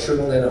dog had true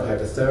malignant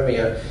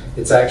hypothermia,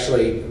 it's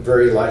actually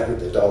very likely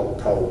the dog will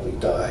probably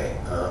die.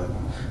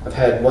 I've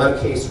had one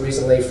case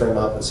recently from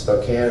up in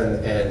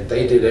Spokane, and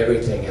they did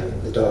everything,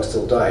 and the dog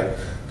still died.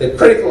 The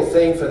critical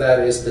thing for that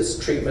is this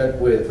treatment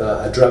with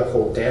a drug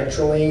called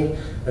dantrolene,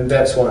 and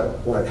vets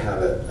won't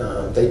have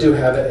it. They do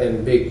have it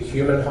in big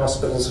human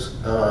hospitals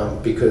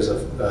because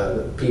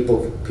of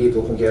people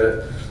can get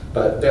it,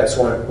 but vets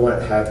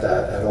won't have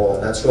that at all.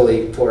 And that's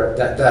really for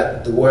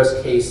the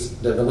worst case,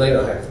 the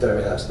malignant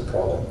hypothermia. That's the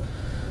problem.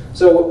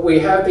 So we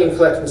have been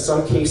collecting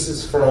some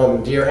cases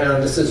from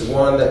deerhound. This is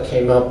one that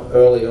came up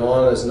early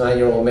on as a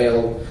 9-year-old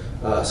male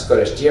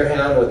Scottish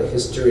Deerhound with a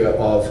history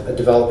of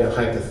developing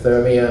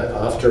hyperthermia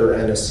after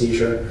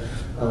anesthesia.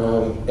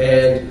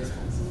 And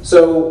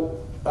so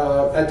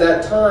at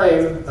that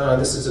time,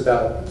 this is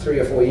about 3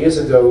 or 4 years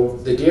ago,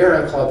 the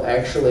Deerhound Club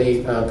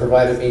actually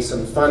provided me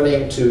some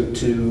funding to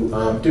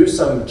do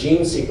some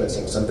gene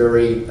sequencing, some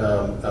very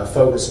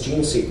focused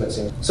gene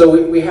sequencing. So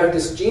we have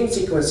this gene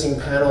sequencing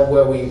panel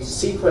where we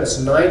sequence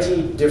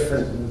 90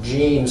 different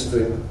genes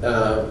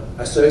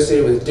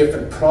associated with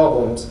different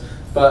problems.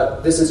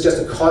 But this is just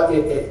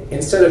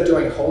instead of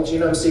doing whole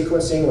genome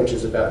sequencing, which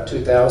is about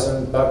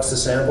 $2,000 a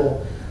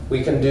sample,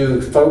 we can do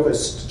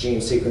focused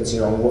gene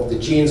sequencing on what the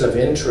genes of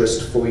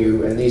interest for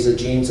you, and these are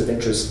genes of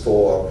interest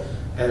for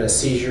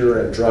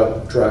anesthesia and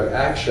drug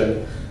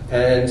action.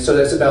 And so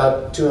that's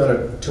about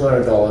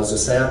 $200 a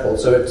sample.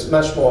 So it's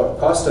much more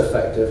cost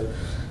effective.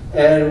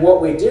 And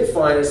what we did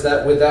find is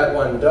that with that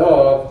one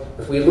dog,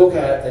 if we look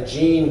at a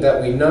gene that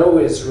we know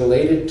is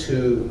related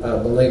to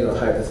malignant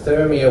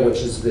hyperthermia,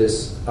 which is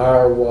this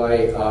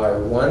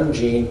RYR1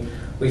 gene,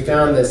 we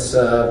found this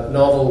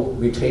novel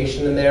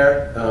mutation in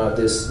there,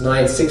 this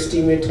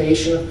 960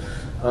 mutation.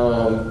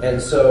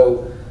 And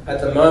so at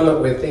the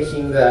moment we're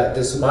thinking that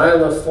this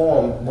milder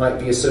form might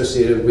be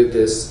associated with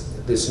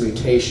this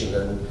mutation.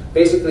 And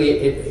basically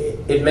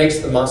it makes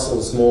the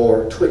muscles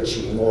more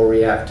twitchy, more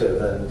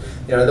reactive. And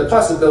the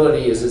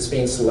possibility is it's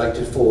being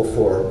selected for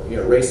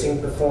racing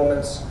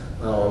performance.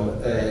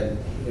 And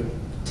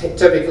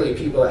typically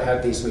people that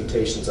have these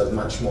mutations are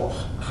much more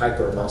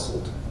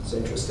hyper-muscled. It's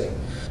interesting.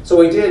 So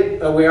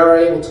we are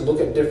able to look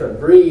at different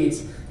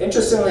breeds.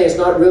 Interestingly, it's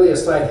not really a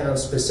sighthound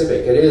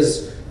specific. It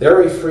is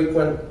very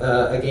frequent,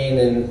 again,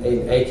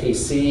 in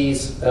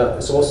AKCs.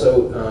 It's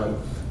also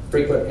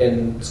frequent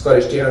in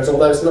Scottish Deerhounds,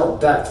 although it's not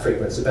that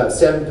frequent. It's about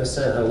 7%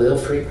 allele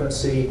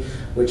frequency,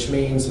 which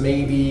means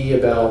maybe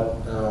about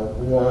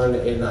 1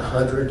 in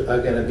 100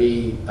 are going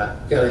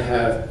to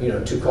have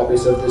 2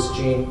 copies of this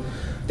gene.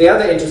 The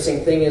other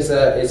interesting thing is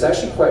that it's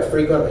actually quite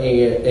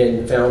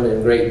frequently found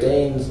in Great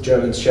Danes,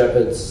 German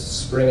Shepherds,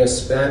 Springer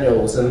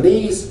Spaniels, and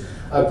these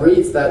are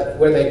breeds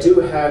where they do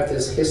have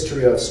this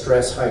history of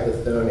stress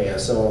hypothermia.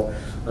 So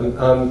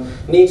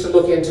need to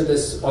look into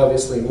this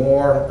obviously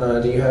more.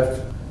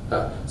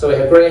 So we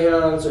have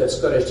Greyhounds, we have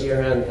Scottish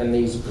Deerhound, and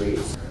these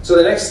breeds. So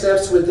the next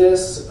steps with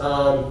this,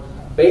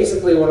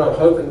 basically what I'm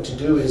hoping to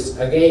do is,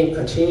 again,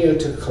 continue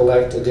to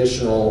collect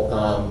additional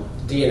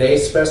DNA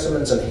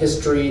specimens and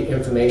history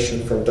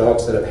information from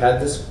dogs that have had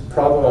this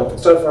problem.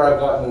 So far I've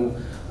gotten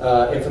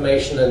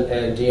information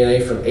and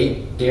DNA from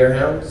 8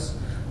 deerhounds,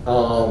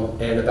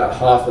 and about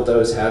half of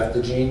those have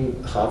the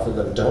gene, half of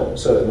them don't,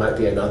 so it might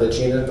be another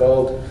gene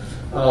involved,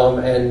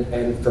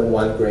 and from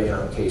 1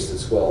 greyhound case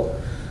as well.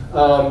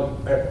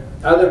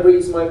 Other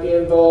breeds might be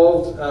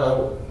involved.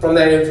 From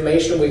that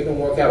information we can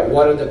work out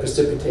what are the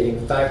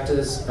precipitating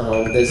factors.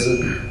 There's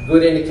a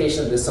good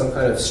indication that there's some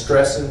kind of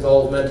stress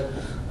involvement.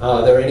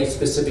 Are there any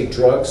specific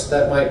drugs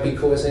that might be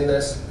causing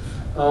this?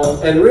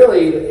 And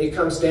really, it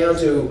comes down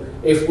to,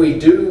 if we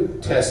do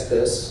test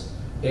this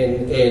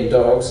in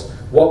dogs,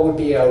 what would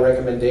be our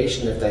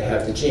recommendation if they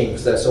have the gene?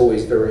 Because that's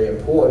always very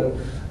important.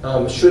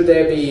 Should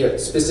there be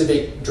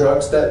specific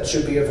drugs that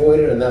should be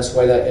avoided? And that's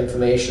why that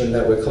information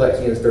that we're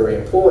collecting is very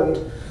important.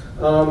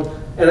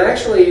 And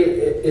actually,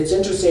 it's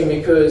interesting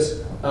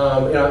because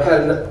I've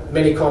had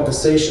many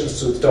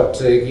conversations with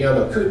Dr.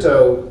 Guillermo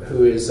Couto,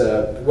 who is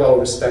a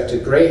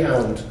well-respected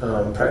greyhound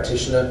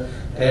practitioner,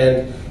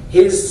 and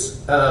his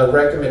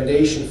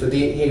recommendation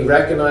he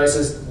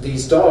recognizes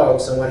these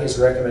dogs, and what his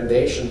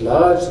recommendation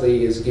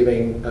largely is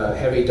giving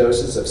heavy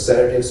doses of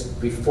sedatives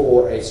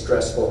before a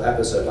stressful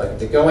episode. Like if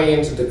they're going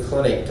into the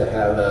clinic to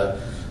have a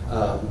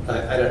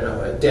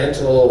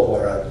dental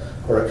or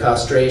a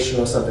castration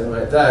or something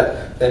like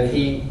that, then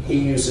he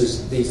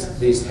uses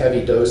these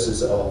heavy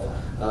doses of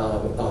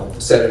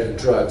sedative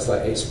drugs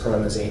like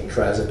acepromazine,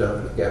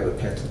 trazodone,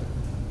 gabapentin.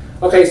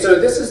 Okay, so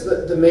this is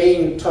the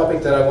main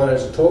topic that I wanted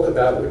to talk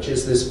about, which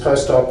is this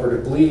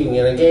post-operative bleeding.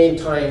 And again,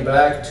 tying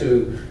back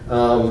to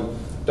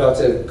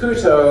Dr.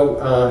 Couto,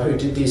 who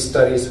did these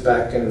studies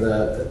back in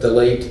the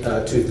late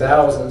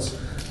 2000s.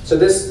 So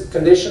this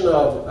condition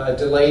of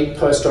delayed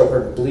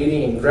post-operative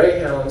bleeding in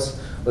greyhounds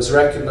was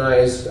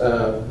recognized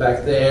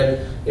back then.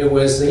 He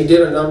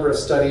did a number of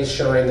studies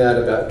showing that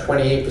about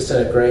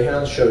 28% of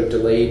greyhounds showed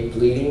delayed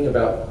bleeding,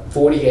 about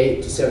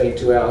 48 to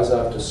 72 hours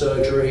after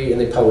surgery, and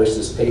they published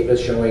this paper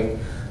showing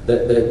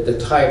the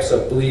types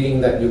of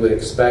bleeding that you would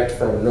expect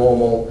from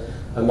normal,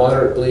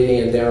 moderate bleeding,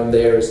 and down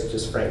there is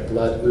just frank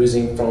blood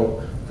oozing from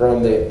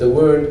the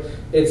wound.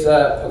 It's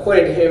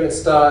according to him, it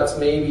starts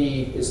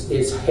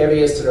it's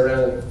heaviest at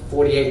around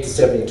 48 to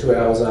 72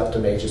 hours after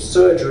major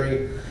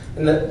surgery.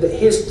 And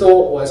his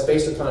thought was,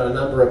 based upon a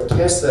number of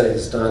tests that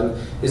he's done,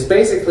 is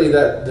basically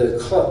that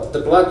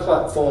the blood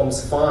clot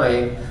forms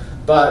fine,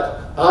 but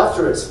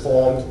after it's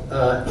formed,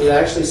 it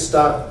actually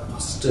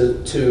starts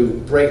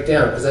to break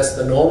down, because that's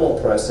the normal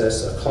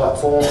process. A clot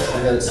forms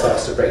and then it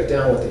starts to break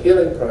down with the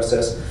healing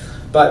process.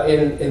 But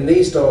in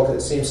these dogs,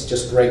 it seems to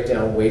just break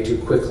down way too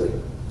quickly.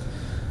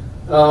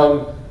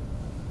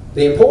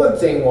 The important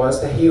thing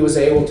was that he was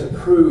able to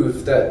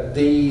prove that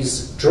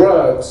these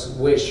drugs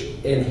which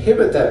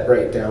inhibit that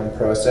breakdown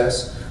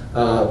process,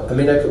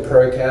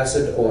 aminoglyceric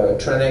acid or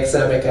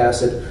tranexamic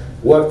acid,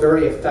 work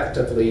very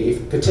effectively,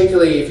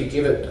 particularly if you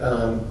give it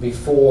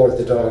before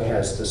the dog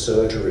has the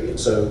surgery. And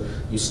so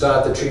you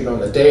start the treatment on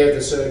the day of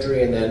the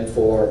surgery and then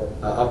for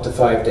up to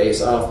 5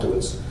 days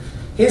afterwards.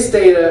 His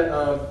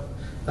data,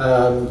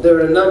 there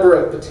are a number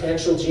of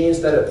potential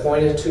genes that it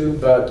pointed to,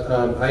 but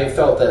I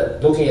felt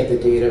that looking at the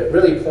data, it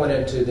really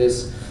pointed to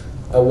this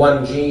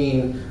one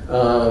gene,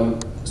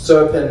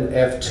 serpin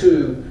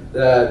F2,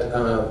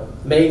 that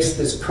makes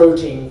this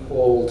protein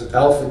called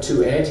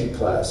alpha-2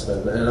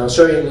 antiplasmin, and I'll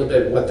show you a little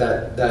bit what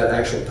that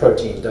actual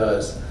protein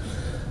does.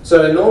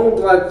 So in normal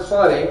blood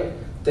clotting,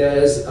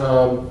 there's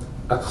a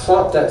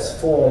clot that's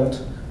formed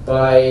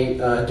by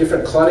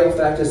different clotting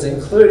factors,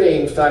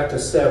 including factor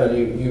 7.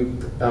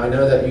 I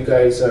know that you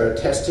guys are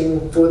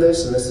testing for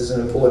this, and this is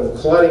an important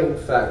clotting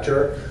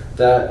factor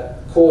that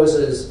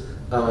causes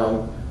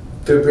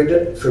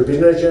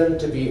fibrinogen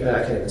to be,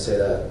 I can't even say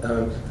that,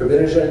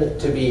 fibrinogen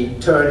to be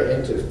turned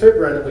into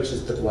fibrin, which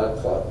is the blood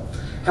clot.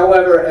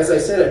 However, as I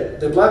said,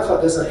 the blood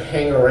clot doesn't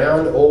hang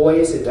around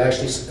always. It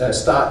actually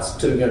starts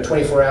to,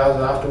 24 hours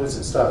afterwards,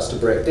 it starts to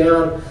break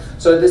down.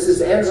 So there's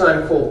this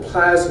enzyme called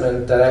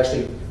plasmin that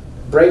actually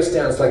breaks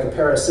down, it's like a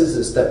pair of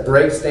scissors, that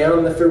breaks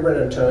down the fibrin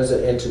and turns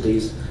it into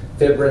these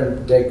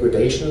fibrin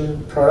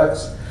degradation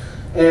products.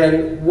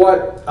 And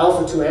what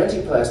alpha-2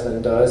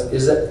 antiplasmin does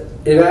is that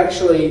it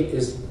actually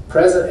is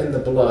present in the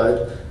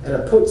blood and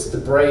it puts the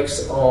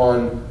brakes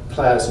on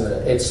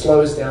plasmin. It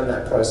slows down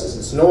that process.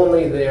 It's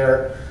normally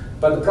there,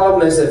 but the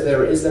problem is if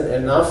there isn't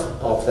enough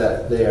of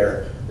that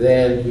there,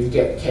 then you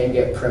can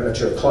get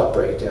premature clot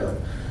breakdown.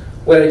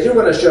 What I do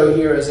want to show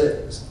here is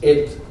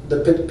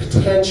the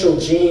potential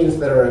genes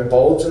that are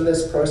involved in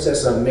this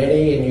process are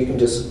many, and you can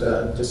just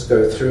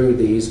go through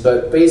these.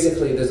 But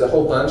basically, there's a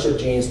whole bunch of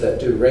genes that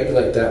do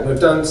regulate that.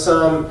 We've got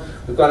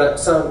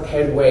some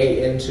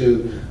headway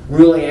into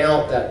ruling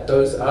out that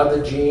those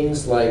other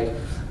genes like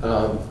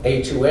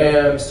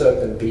A2M,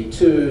 serpin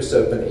B2,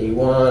 serpin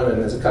E1,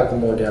 and there's a couple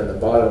more down the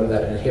bottom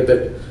that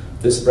inhibit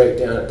this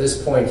breakdown. At this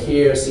point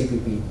here,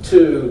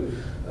 CPB2,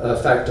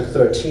 factor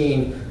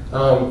 13.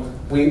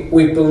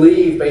 We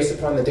believe, based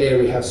upon the data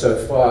we have so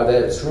far,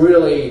 that it's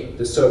really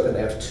the serpin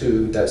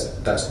F2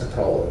 that's the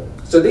problem.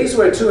 So these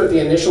were two of the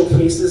initial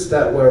cases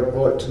that were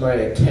brought to my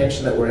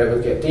attention that were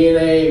able to get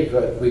DNA.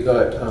 We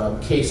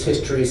got case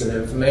histories and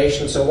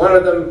information. So one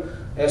of them,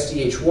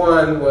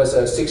 SDH1, was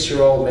a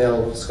 6-year-old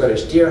male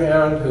Scottish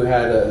deerhound who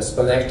had a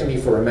splenectomy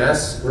for a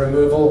mass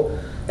removal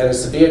and a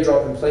severe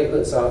drop in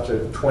platelets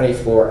after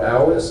 24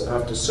 hours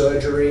after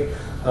surgery.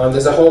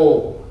 There's a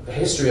whole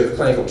history of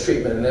clinical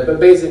treatment in there, but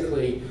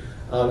basically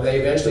they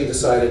eventually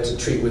decided to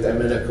treat with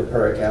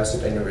aminoglyceric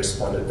acid and it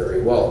responded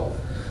very well.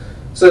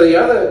 So the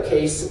other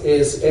case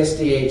is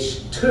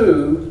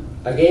SDH2,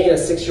 again a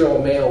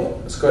 6-year-old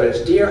male Scottish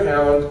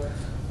deerhound.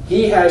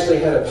 He actually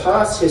had a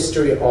past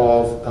history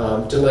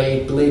of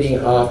delayed bleeding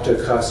after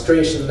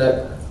castration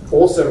that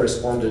also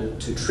responded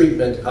to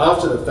treatment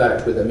after the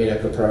fact with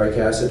aminoglyceric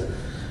acid.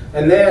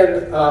 And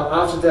then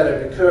after that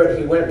had occurred,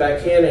 he went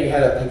back in and he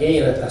had,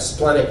 again, a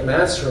splenic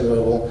mass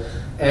removal.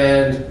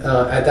 And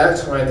at that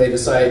time, they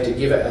decided to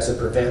give it as a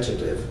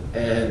preventative.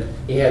 And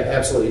he had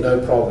absolutely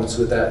no problems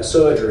with that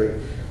surgery.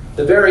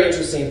 The very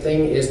interesting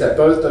thing is that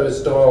both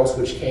those dogs,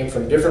 which came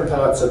from different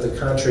parts of the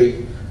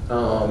country,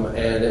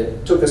 and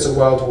it took us a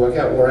while to work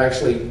out, were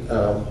actually,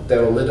 they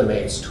were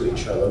lidomates to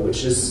each other,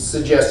 which is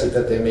suggested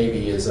that there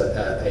maybe is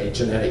a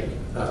genetic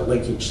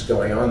linkage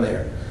going on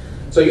there.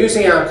 So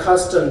using our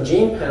custom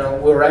gene panel,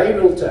 we were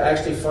able to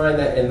actually find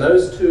that in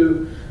those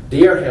two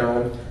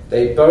deerhound,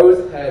 they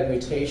both had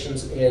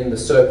mutations in the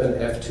serpin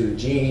F2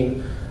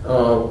 gene.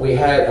 We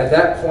had, at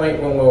that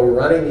point when we were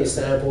running these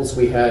samples,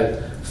 we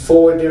had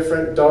 4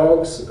 different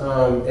dogs,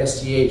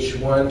 SDH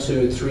 1,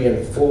 2, 3,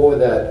 and 4,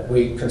 that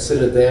we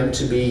considered them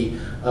to be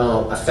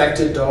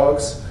affected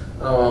dogs.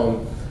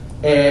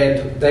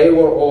 And they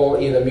were all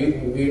either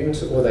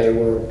mutant or they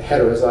were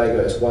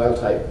heterozygous, wild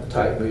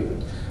type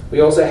mutant. We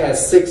also had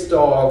 6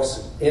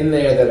 dogs in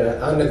there that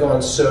had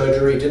undergone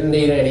surgery, didn't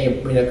need any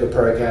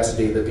aminoglyceric acid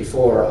either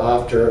before or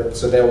after,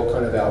 so they were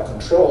kind of our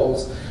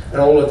controls,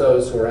 and all of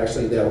those were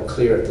actually, they were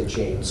clear of the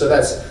gene. So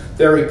that's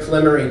very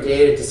preliminary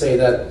data to say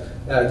that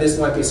this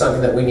might be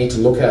something that we need to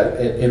look at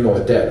in more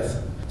depth.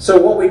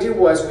 So what we did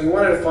was we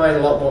wanted to find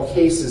a lot more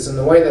cases, and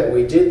the way that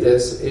we did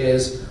this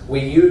is we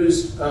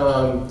used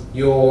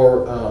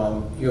your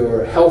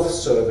health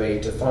survey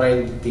to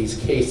find these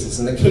cases.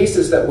 And the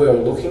cases that we were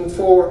looking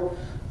for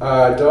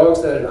are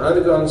dogs that had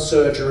undergone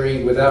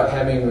surgery without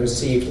having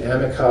received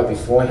Amicar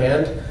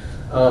beforehand,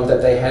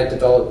 that they had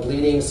developed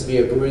bleeding,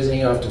 severe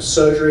bruising after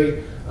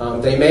surgery.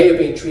 They may have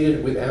been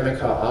treated with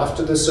Amicar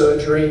after the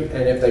surgery,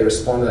 and if they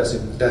respond,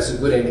 that's a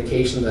good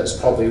indication that's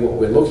probably what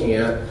we're looking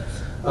at.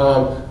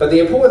 But the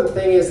important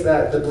thing is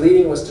that the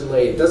bleeding was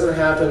delayed. It doesn't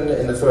happen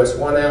in the first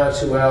 1 hour,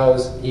 2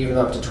 hours, even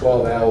up to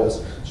 12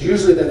 hours. It's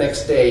usually the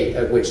next day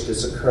at which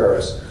this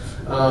occurs.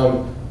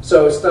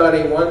 So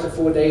starting 1 to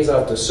 4 days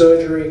after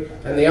surgery,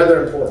 and the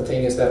other important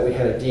thing is that we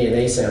had a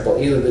DNA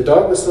sample. Either the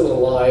dog was still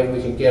alive,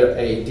 we could get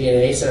a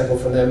DNA sample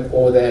from them,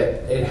 or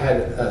that it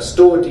had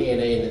stored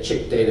DNA in the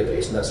chick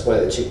database, and that's why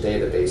the chick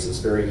database is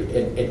very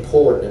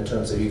important in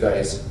terms of you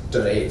guys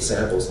donating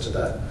samples to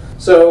that.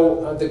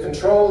 So the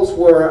controls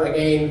were,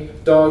 again,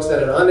 dogs that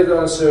had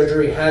undergone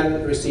surgery,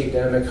 hadn't received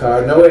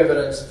Amicar, no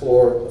evidence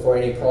for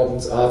any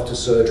problems after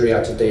surgery,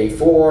 after day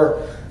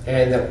 4,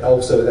 and that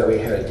also that we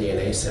had a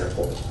DNA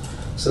sample.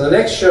 So the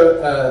next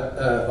show,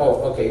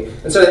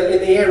 And so in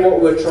the end, what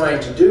we're trying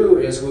to do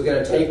is we're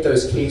going to take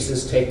those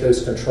cases, take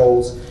those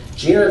controls,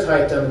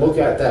 genotype them, look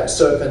at that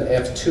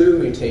SERPINF2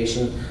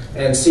 mutation,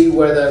 and see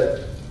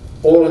whether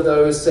all of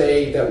those,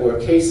 say, that were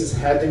cases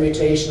had the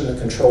mutation and the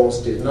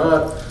controls did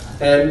not.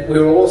 And we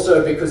were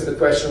also, because the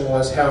question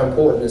was how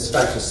important is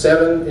factor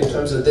 7 in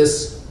terms of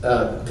this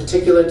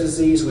particular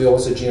disease, we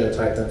also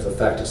genotyped them for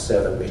factor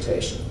 7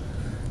 mutation.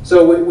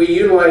 So we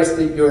utilized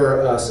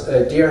your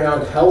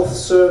Deerhound Health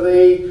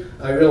Survey.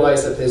 I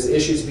realize that there's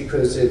issues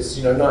because it's,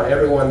 not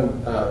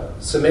everyone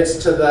submits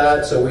to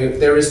that. So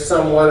there is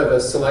somewhat of a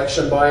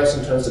selection bias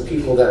in terms of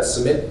people that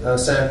submit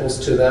samples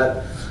to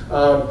that.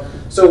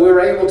 So we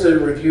were able to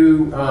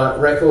review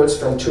records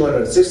from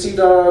 260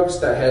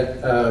 dogs that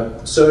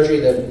had surgery.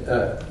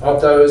 That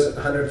of those,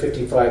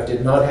 155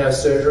 did not have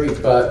surgery,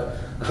 but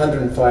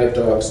 105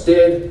 dogs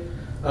did.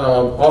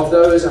 Of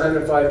those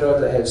 105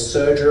 dogs that had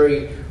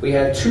surgery, we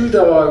had 2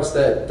 dogs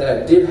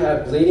that did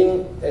have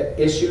bleeding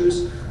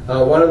issues.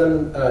 One of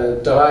them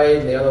died,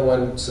 and the other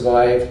one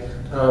survived.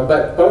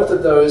 But both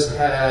of those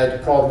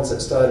had problems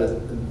that started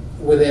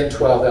within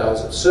 12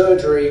 hours of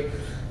surgery.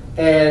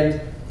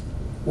 And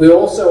we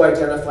also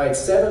identified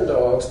 7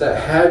 dogs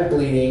that had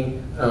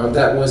bleeding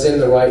that was in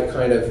the right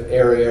kind of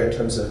area in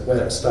terms of when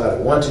it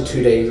started, 1 to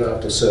 2 days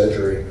after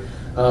surgery.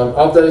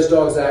 Of those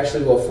dogs,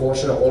 actually, we're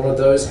fortunate all of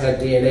those had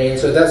DNA, and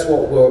so that's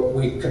what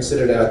we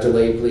considered our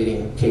delayed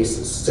bleeding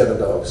cases, 7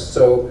 dogs.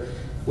 So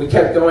we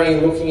kept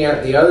going looking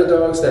at the other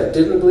dogs that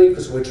didn't bleed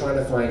because we're trying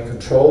to find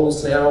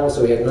controls now.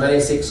 So we had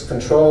 96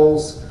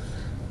 controls.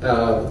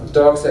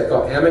 Dogs that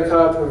got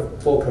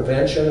Amicar for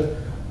prevention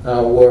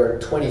were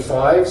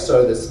 25,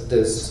 so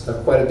there's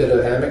quite a bit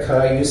of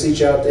Amicar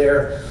usage out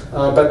there.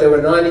 But there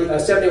were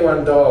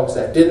 71 dogs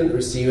that didn't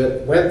receive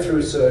it, went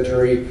through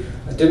surgery,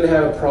 didn't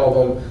have a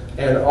problem,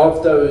 and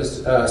of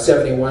those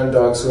 71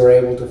 dogs, we were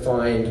able to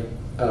find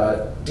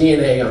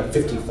DNA on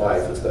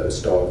 55 of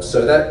those dogs.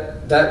 So that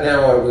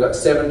now, we've got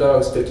 7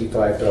 dogs,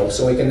 55 dogs,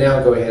 so we can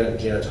now go ahead and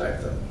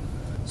genotype them.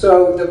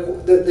 So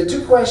the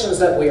 2 questions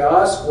that we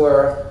asked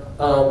were,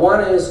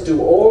 one is,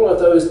 do all of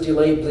those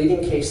delayed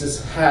bleeding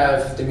cases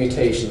have the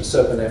mutation,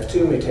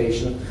 SERPINF2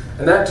 mutation?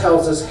 And that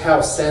tells us how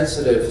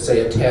sensitive,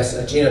 say, a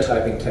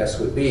genotyping test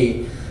would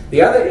be.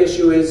 The other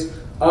issue is,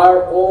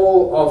 are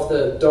all of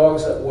the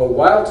dogs that were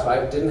wild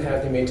type, didn't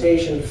have the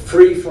mutation,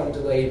 free from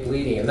delayed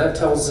bleeding? And that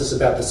tells us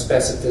about the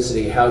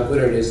specificity, how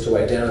good it is to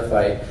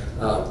identify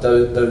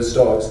those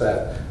dogs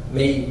that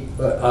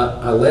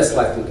are less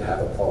likely to have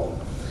a problem.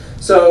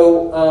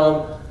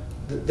 So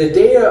the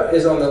data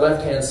is on the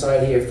left-hand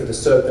side here for the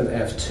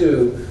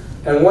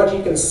SERPINF2, and what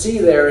you can see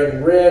there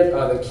in red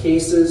are the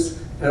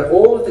cases, and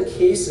all of the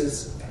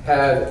cases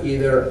have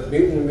either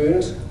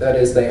mutant, that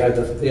is, they have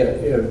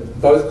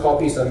both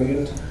copies are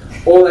mutant,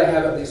 or they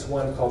have at least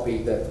one copy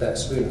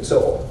that's mutant.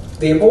 So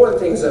the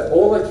important thing is that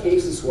all the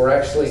cases were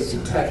actually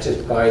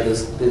detected by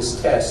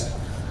this test.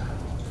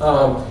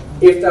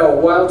 If they were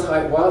wild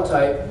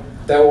type,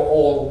 they were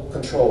all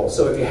controlled.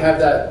 So if you have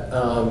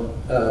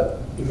that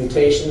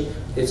mutation,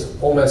 it's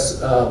almost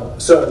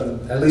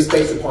certain, at least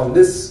based upon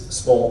this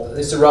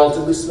it's a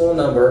relatively small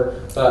number,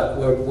 but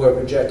we're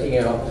projecting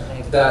out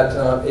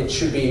that it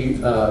should be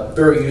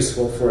very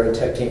useful for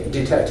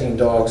detecting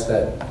dogs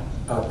that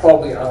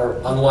probably are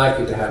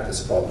unlikely to have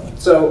this problem.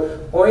 So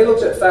when we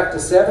looked at factor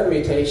 7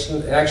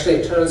 mutation, actually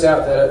it turns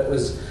out that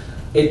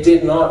it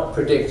did not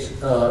predict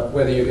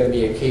whether you're going to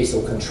be a case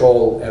or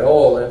control at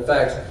all. In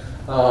fact,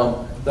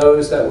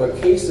 those that were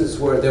cases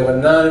there were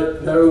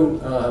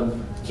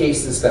no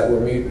cases that were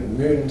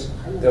mutant.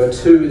 There were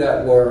 2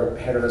 that were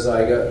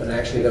heterozygote, and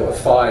actually there were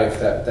 5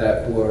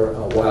 that were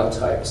wild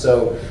type.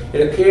 So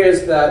it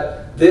appears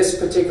that this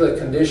particular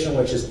condition,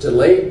 which is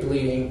delayed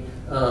bleeding,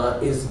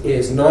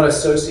 is not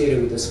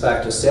associated with this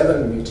factor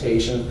 7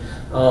 mutation.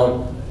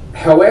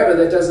 However,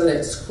 that doesn't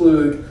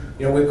exclude,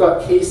 we've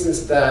got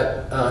cases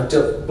that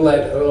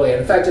bled early.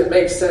 In fact, it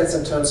makes sense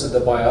in terms of the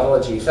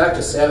biology.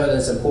 Factor 7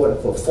 is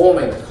important for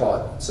forming the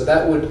clot. So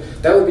that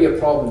would be a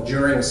problem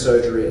during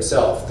surgery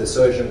itself. The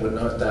surgeon would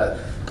note that,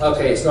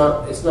 okay, it's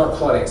not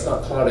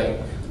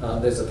clotting,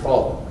 there's a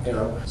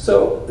problem,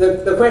 So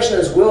the question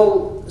is,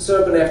 will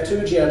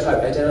SERPINF2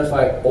 genotype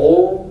identify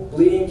all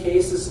bleeding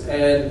cases?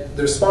 And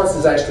the response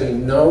is actually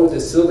no.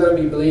 There's still going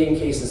to be bleeding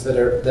cases that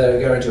are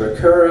going to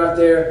occur out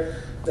there.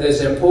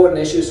 There's important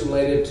issues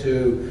related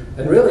to,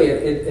 and really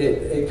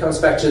it comes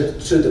back to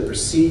the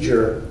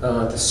procedure,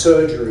 the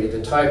surgery,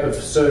 the type of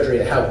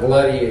surgery, how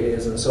bloody it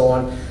is, and so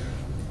on.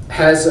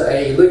 Has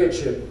a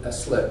ligature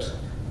slipped?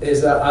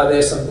 are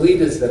there some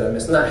bleeders that are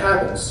missing? That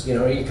happens. You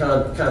know, you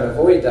can't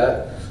avoid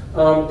that.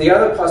 The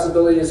other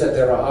possibility is that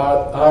there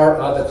are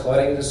other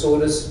clotting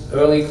disorders.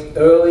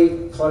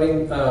 Early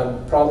clotting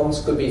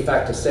problems could be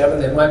factor 7.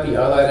 There might be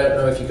other. I don't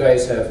know if you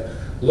guys have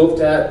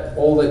looked at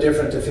all the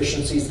different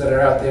deficiencies that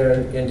are out there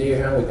in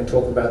deerhound. We can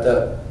talk about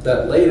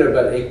that later,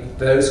 but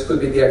those could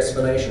be the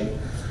explanation.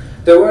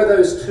 There were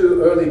those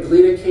 2 early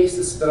bleeder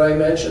cases that I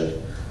mentioned.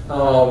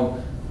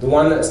 The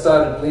one that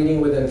started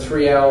bleeding within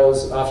 3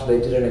 hours after they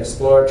did an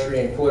exploratory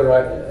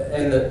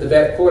and the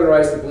vet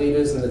cauterized the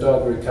bleeders and the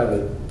dog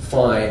recovered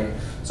fine.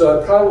 So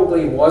it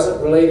probably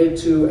wasn't related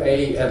to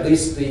at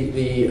least either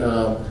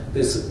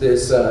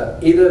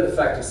the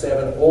factor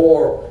 7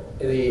 or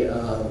the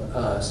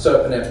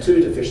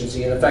SERPINF2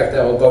 deficiency. And in fact,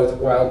 they were both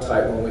wild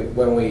type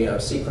when we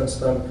sequenced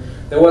them.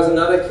 There was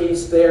another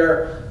case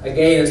there.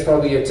 Again, it's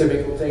probably a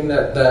typical thing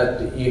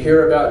that you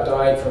hear about,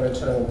 died from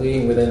internal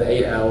bleeding within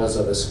 8 hours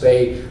of a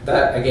spay.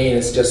 That, again,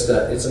 is just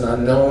it's an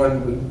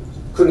unknown. We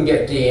couldn't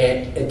get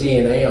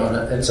DNA on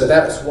it. And so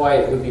that's why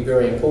it would be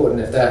very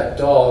important if that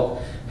dog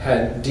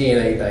had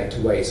DNA banked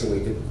away, so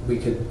we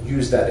could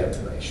use that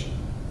information.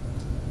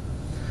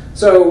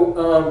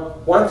 So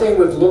one thing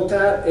we've looked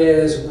at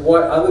is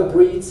what other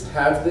breeds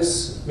have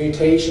this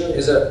mutation.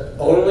 Is it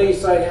only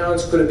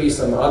sighthounds? Could it be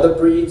some other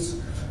breeds?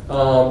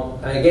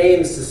 And again,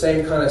 it's the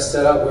same kind of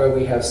setup where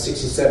we have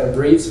 67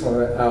 breeds from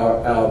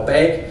our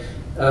bank.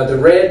 The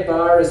red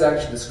bar is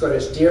actually the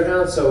Scottish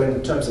Deerhound, so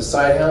in terms of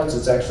sighthounds,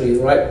 it's actually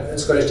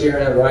Scottish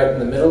Deerhound right in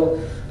the middle.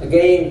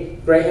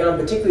 Again, greyhound,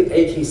 particularly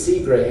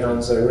AKC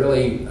greyhounds, are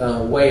really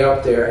way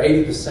up there,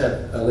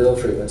 80% allele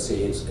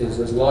frequency. There's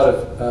a lot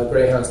of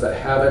greyhounds that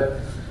have it.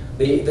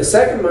 The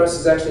second most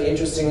is actually,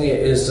 interestingly,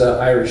 is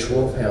Irish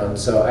Wolfhound.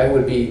 So I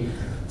would be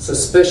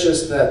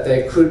suspicious that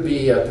there could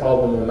be a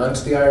problem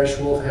amongst the Irish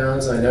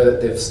Wolfhounds. I know that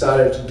they've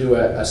started to do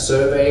a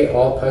survey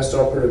of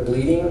post-operative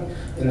bleeding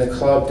in the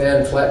club.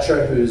 Dan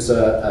Fletcher, who's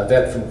a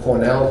vet from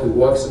Cornell who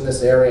works in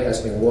this area,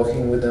 has been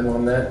working with them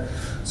on that.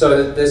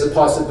 So there's a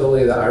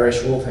possibility that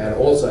Irish Wolfhound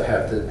also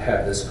have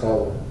this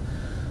problem.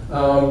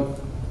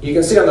 You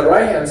can see on the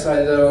right-hand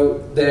side,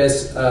 though,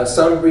 there's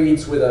some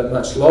breeds with a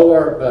much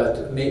lower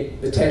but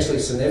potentially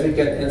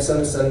significant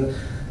incidence. And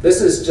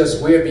this is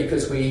just weird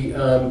because we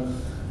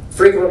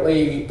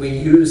frequently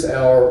use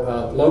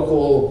our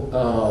local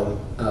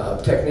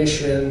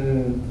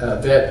technician,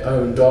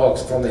 vet-owned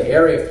dogs from the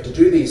area to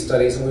do these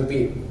studies, and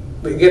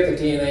we get the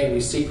DNA, we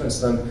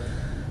sequence them,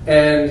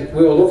 and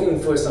we were looking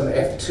for some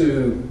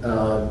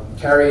F2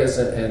 carriers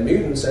and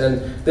mutants,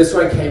 and this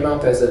one came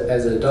up as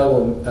a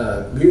double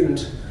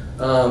mutant,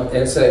 and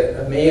it's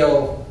a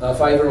male,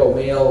 5-year-old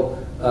male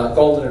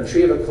golden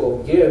retriever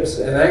called Gibbs,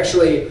 and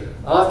actually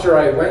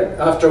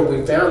after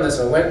we found this,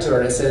 I went to her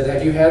and I said,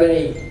 have you had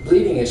any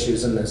bleeding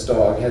issues in this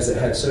dog? Has it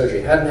had surgery?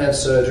 It hadn't had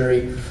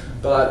surgery,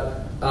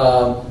 but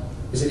I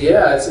said,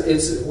 yeah,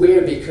 it's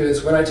weird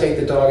because when I take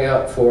the dog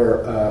out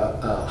for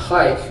a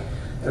hike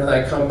and then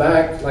I come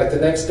back, like the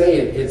next day,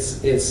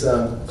 its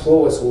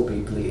claws will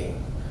be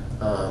bleeding.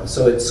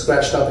 So it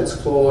scratched up its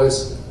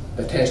claws,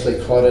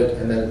 potentially clotted,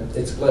 and then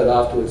it's bled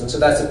afterwards. And so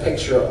that's a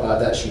picture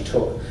that she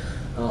took.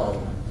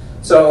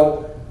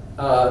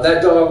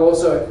 That dog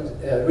also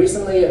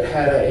recently it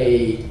had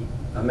a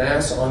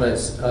mass on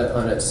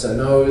its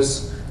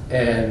nose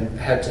and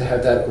had to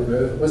have that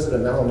removed. Was it a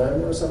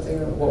melanoma or something?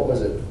 What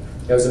was it?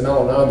 It was a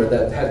melanoma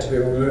that had to be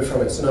removed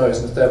from its nose.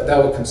 And they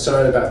were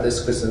concerned about this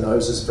because the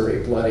nose is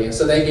very bloody. And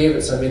so they gave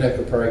it some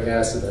iminocupric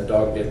acid, and the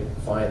dog did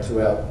fine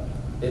throughout.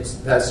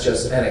 That's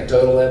just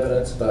anecdotal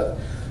evidence, but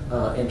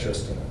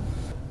interesting.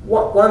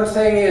 One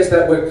thing is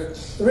that we're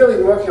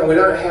really working on, we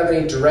don't have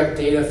any direct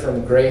data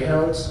from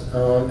greyhounds,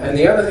 and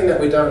the other thing that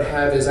we don't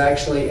have is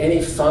actually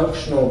any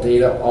functional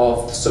data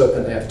of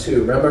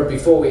SERPINF2. Remember,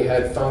 before we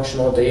had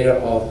functional data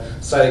of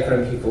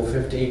cytochrome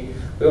P450,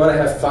 we want to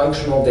have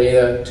functional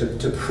data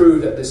to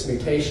prove that this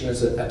mutation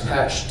is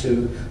attached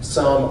to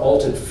some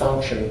altered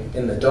function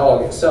in the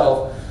dog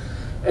itself.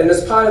 And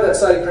as part of that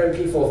cytochrome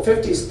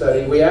P450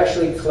 study, we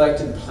actually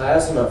collected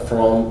plasma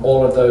from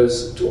all of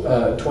those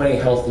 20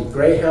 healthy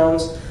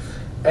greyhounds,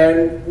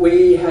 and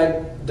we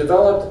had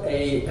developed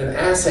an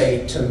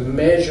assay to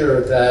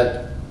measure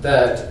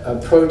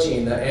that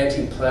protein, the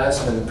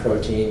antiplasmin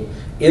protein,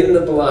 in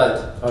the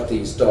blood of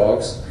these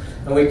dogs,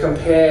 and we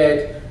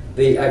compared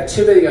the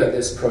activity of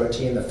this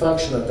protein, the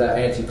function of that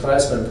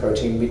antiplasmin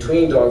protein,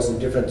 between dogs in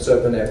different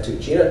SERPINF2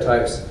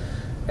 genotypes.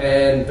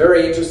 And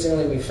very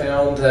interestingly, we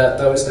found that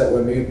those that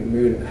were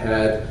mutant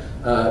had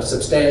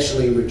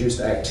substantially reduced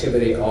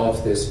activity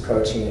of this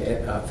protein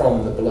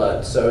from the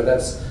blood. So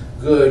that's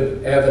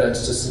good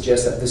evidence to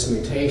suggest that this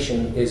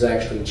mutation is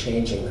actually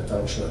changing the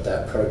function of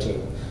that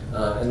protein.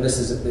 And this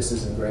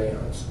is in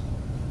greyhounds.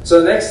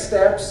 So the next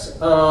steps,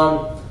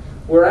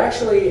 we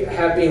actually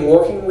have been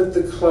working with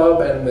the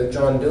club and with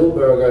John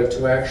Dilberger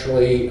to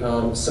actually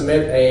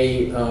submit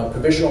a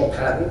provisional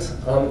patent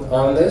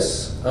on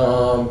this.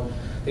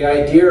 The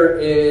idea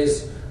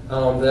is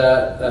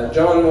that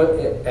John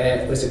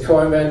was a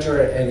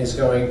co-inventor and is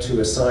going to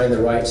assign the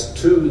rights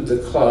to the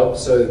club,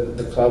 so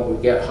the club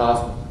would get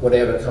half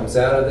whatever comes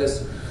out of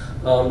this.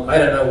 I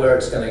don't know where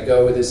it's going to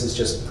go. This is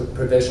just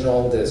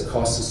provisional. There's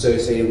costs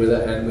associated with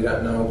it, and we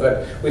don't know.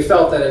 But we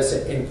felt that it's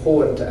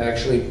important to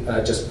actually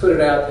just put it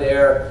out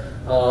there.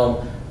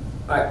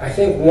 I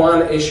think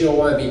one issue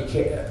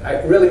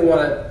I really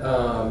want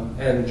to,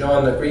 and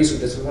John agrees with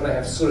this, we want to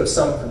have sort of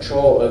some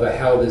control over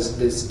how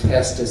this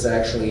test is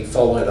actually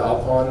followed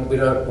up on. We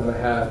don't want to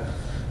have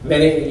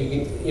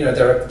many,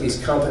 there are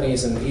these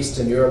companies in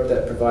Eastern Europe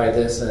that provide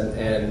this,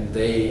 and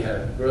they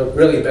have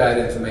really bad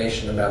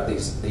information about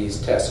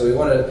these tests. So we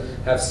want to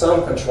have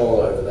some control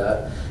over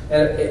that.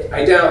 And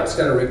I doubt it's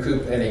going to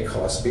recoup any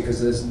costs,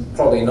 because there's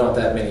probably not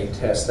that many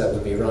tests that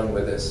would be run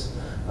with this.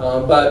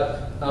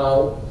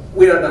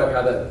 We don't know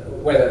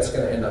where that's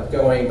going to end up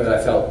going, but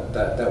I felt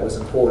that was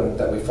important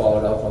that we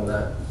followed up on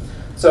that.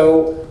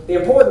 So the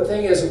important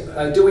thing is,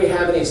 do we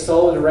have any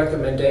solid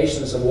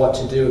recommendations of what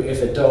to do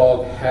if a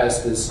dog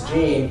has this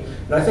gene?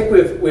 And I think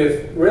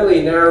we've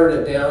really narrowed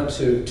it down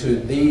to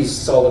these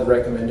solid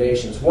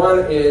recommendations. One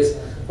is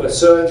for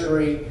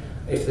surgery,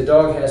 if the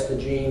dog has the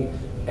gene,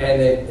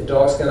 and the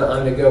dog's going to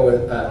undergo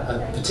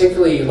a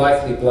particularly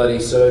likely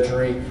bloody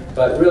surgery,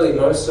 but really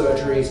most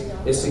surgeries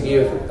is to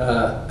give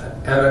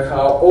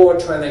Amical or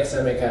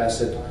tranexamic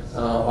acid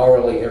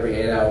orally every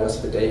 8 hours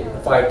per day,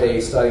 5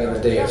 days, starting on the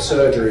day of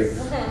surgery.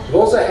 We've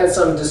also had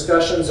some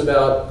discussions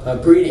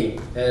about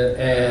breeding,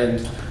 and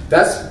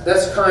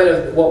that's kind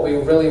of what we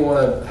really want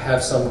to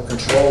have some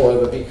control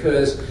over,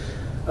 because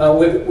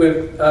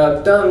we've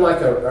done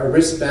like a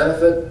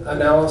risk-benefit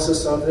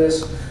analysis of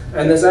this,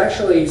 and there's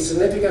actually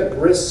significant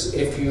risks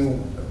if you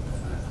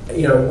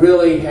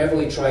really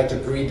heavily try to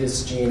breed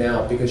this gene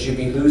out, because you'd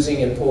be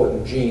losing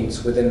important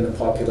genes within the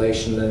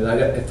population.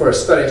 And for a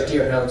Scottish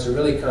deerhound to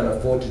really can't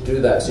afford to do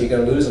that, so you're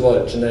going to lose a lot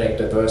of genetic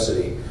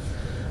diversity.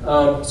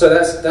 So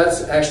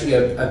that's actually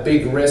a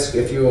big risk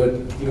if you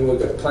were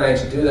planning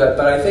to do that.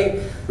 But I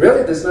think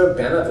really there's no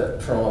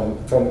benefit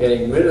from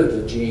getting rid of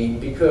the gene,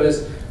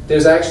 because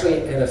there's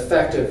actually an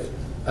effective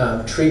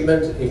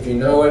treatment if you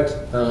know it.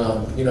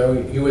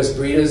 You as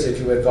breeders, if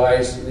you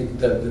advise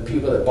the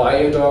people that buy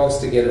your dogs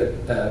to get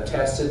it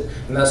tested,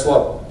 and that's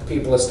what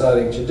people are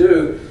starting to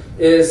do,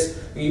 is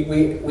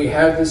we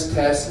have this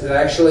test that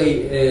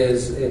actually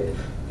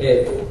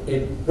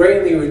it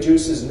greatly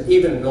reduces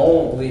even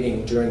normal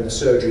bleeding during the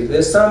surgery.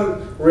 There's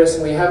some risk,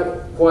 and we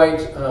haven't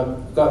quite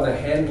gotten a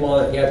handle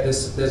on it yet.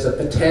 There's a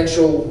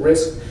potential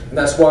risk, and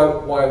that's why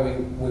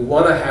we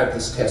want to have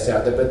this test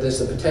out there. But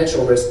there's a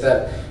potential risk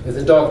that if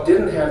the dog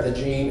didn't have the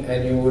gene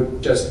and you were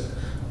just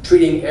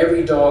treating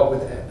every dog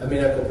with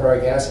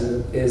aminochlorotic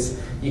acid, is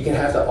you can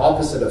have the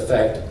opposite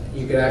effect.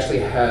 You can actually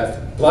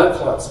have blood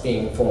clots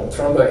being formed,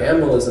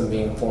 thromboembolism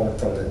being formed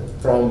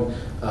from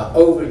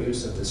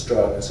overuse of this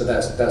drug. And so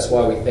that's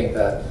why we think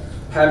that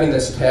having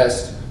this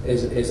test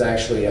is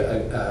actually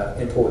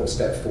an important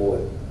step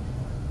forward.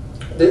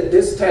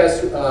 This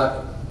test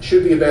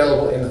should be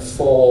available in the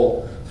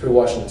fall through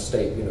Washington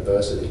State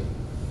University.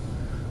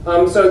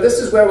 So this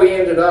is where we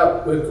ended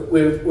up.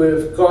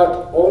 We've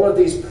got all of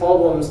these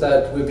problems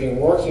that we've been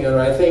working on.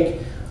 I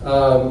think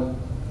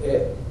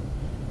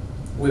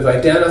we've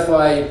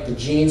identified the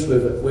genes.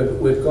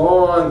 We've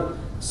gone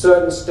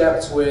certain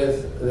steps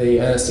with the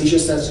anesthesia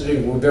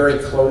sensitivity. We're very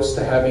close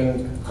to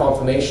having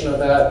confirmation of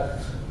that.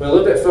 We're a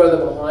little bit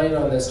further behind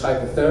on this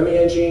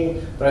hyperthermia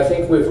gene, but I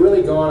think we've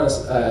really gone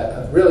as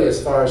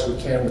far as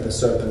we can with the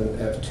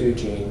SERPIN-F2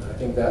 gene. I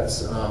think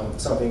that's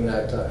something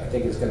that I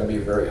think is going to be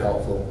very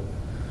helpful.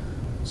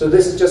 So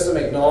this is just some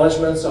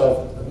acknowledgements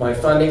of my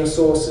funding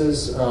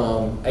sources.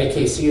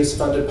 AKC has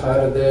funded part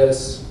of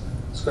this,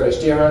 Scottish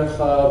Deerhound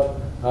Club.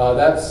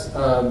 That's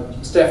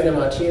Stephanie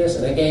Martinez,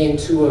 and again,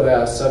 two of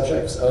our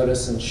subjects,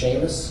 Otis and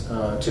Seamus,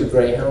 two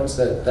greyhounds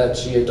that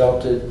she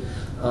adopted.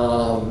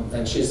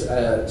 And she's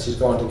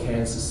gone to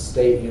Kansas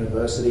State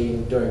University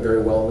and doing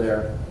very well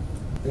there.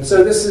 And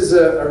so this is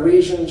a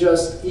region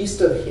just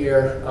east of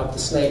here, up the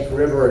Snake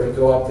River. If you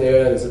go up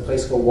there's a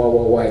place called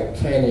Wawa White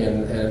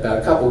Canyon, and about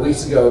a couple of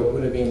weeks ago it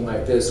would have been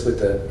like this with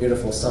the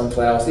beautiful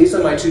sunflowers. These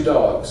are my two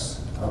dogs,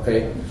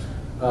 okay?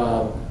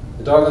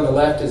 The dog on the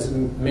left is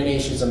Minnie.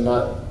 She's a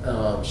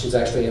mutt. She's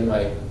actually in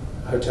my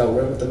hotel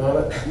room at the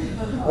moment,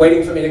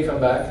 waiting for me to come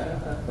back,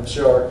 I'm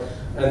sure.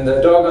 And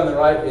the dog on the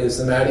right is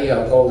Maddie,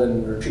 our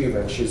golden retriever,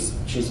 and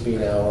she's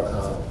been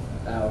our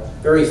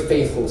very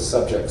faithful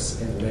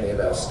subjects in many of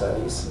our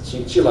studies.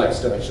 She likes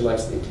doing it. She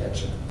likes the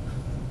attention.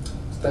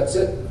 So that's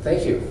it.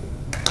 Thank you.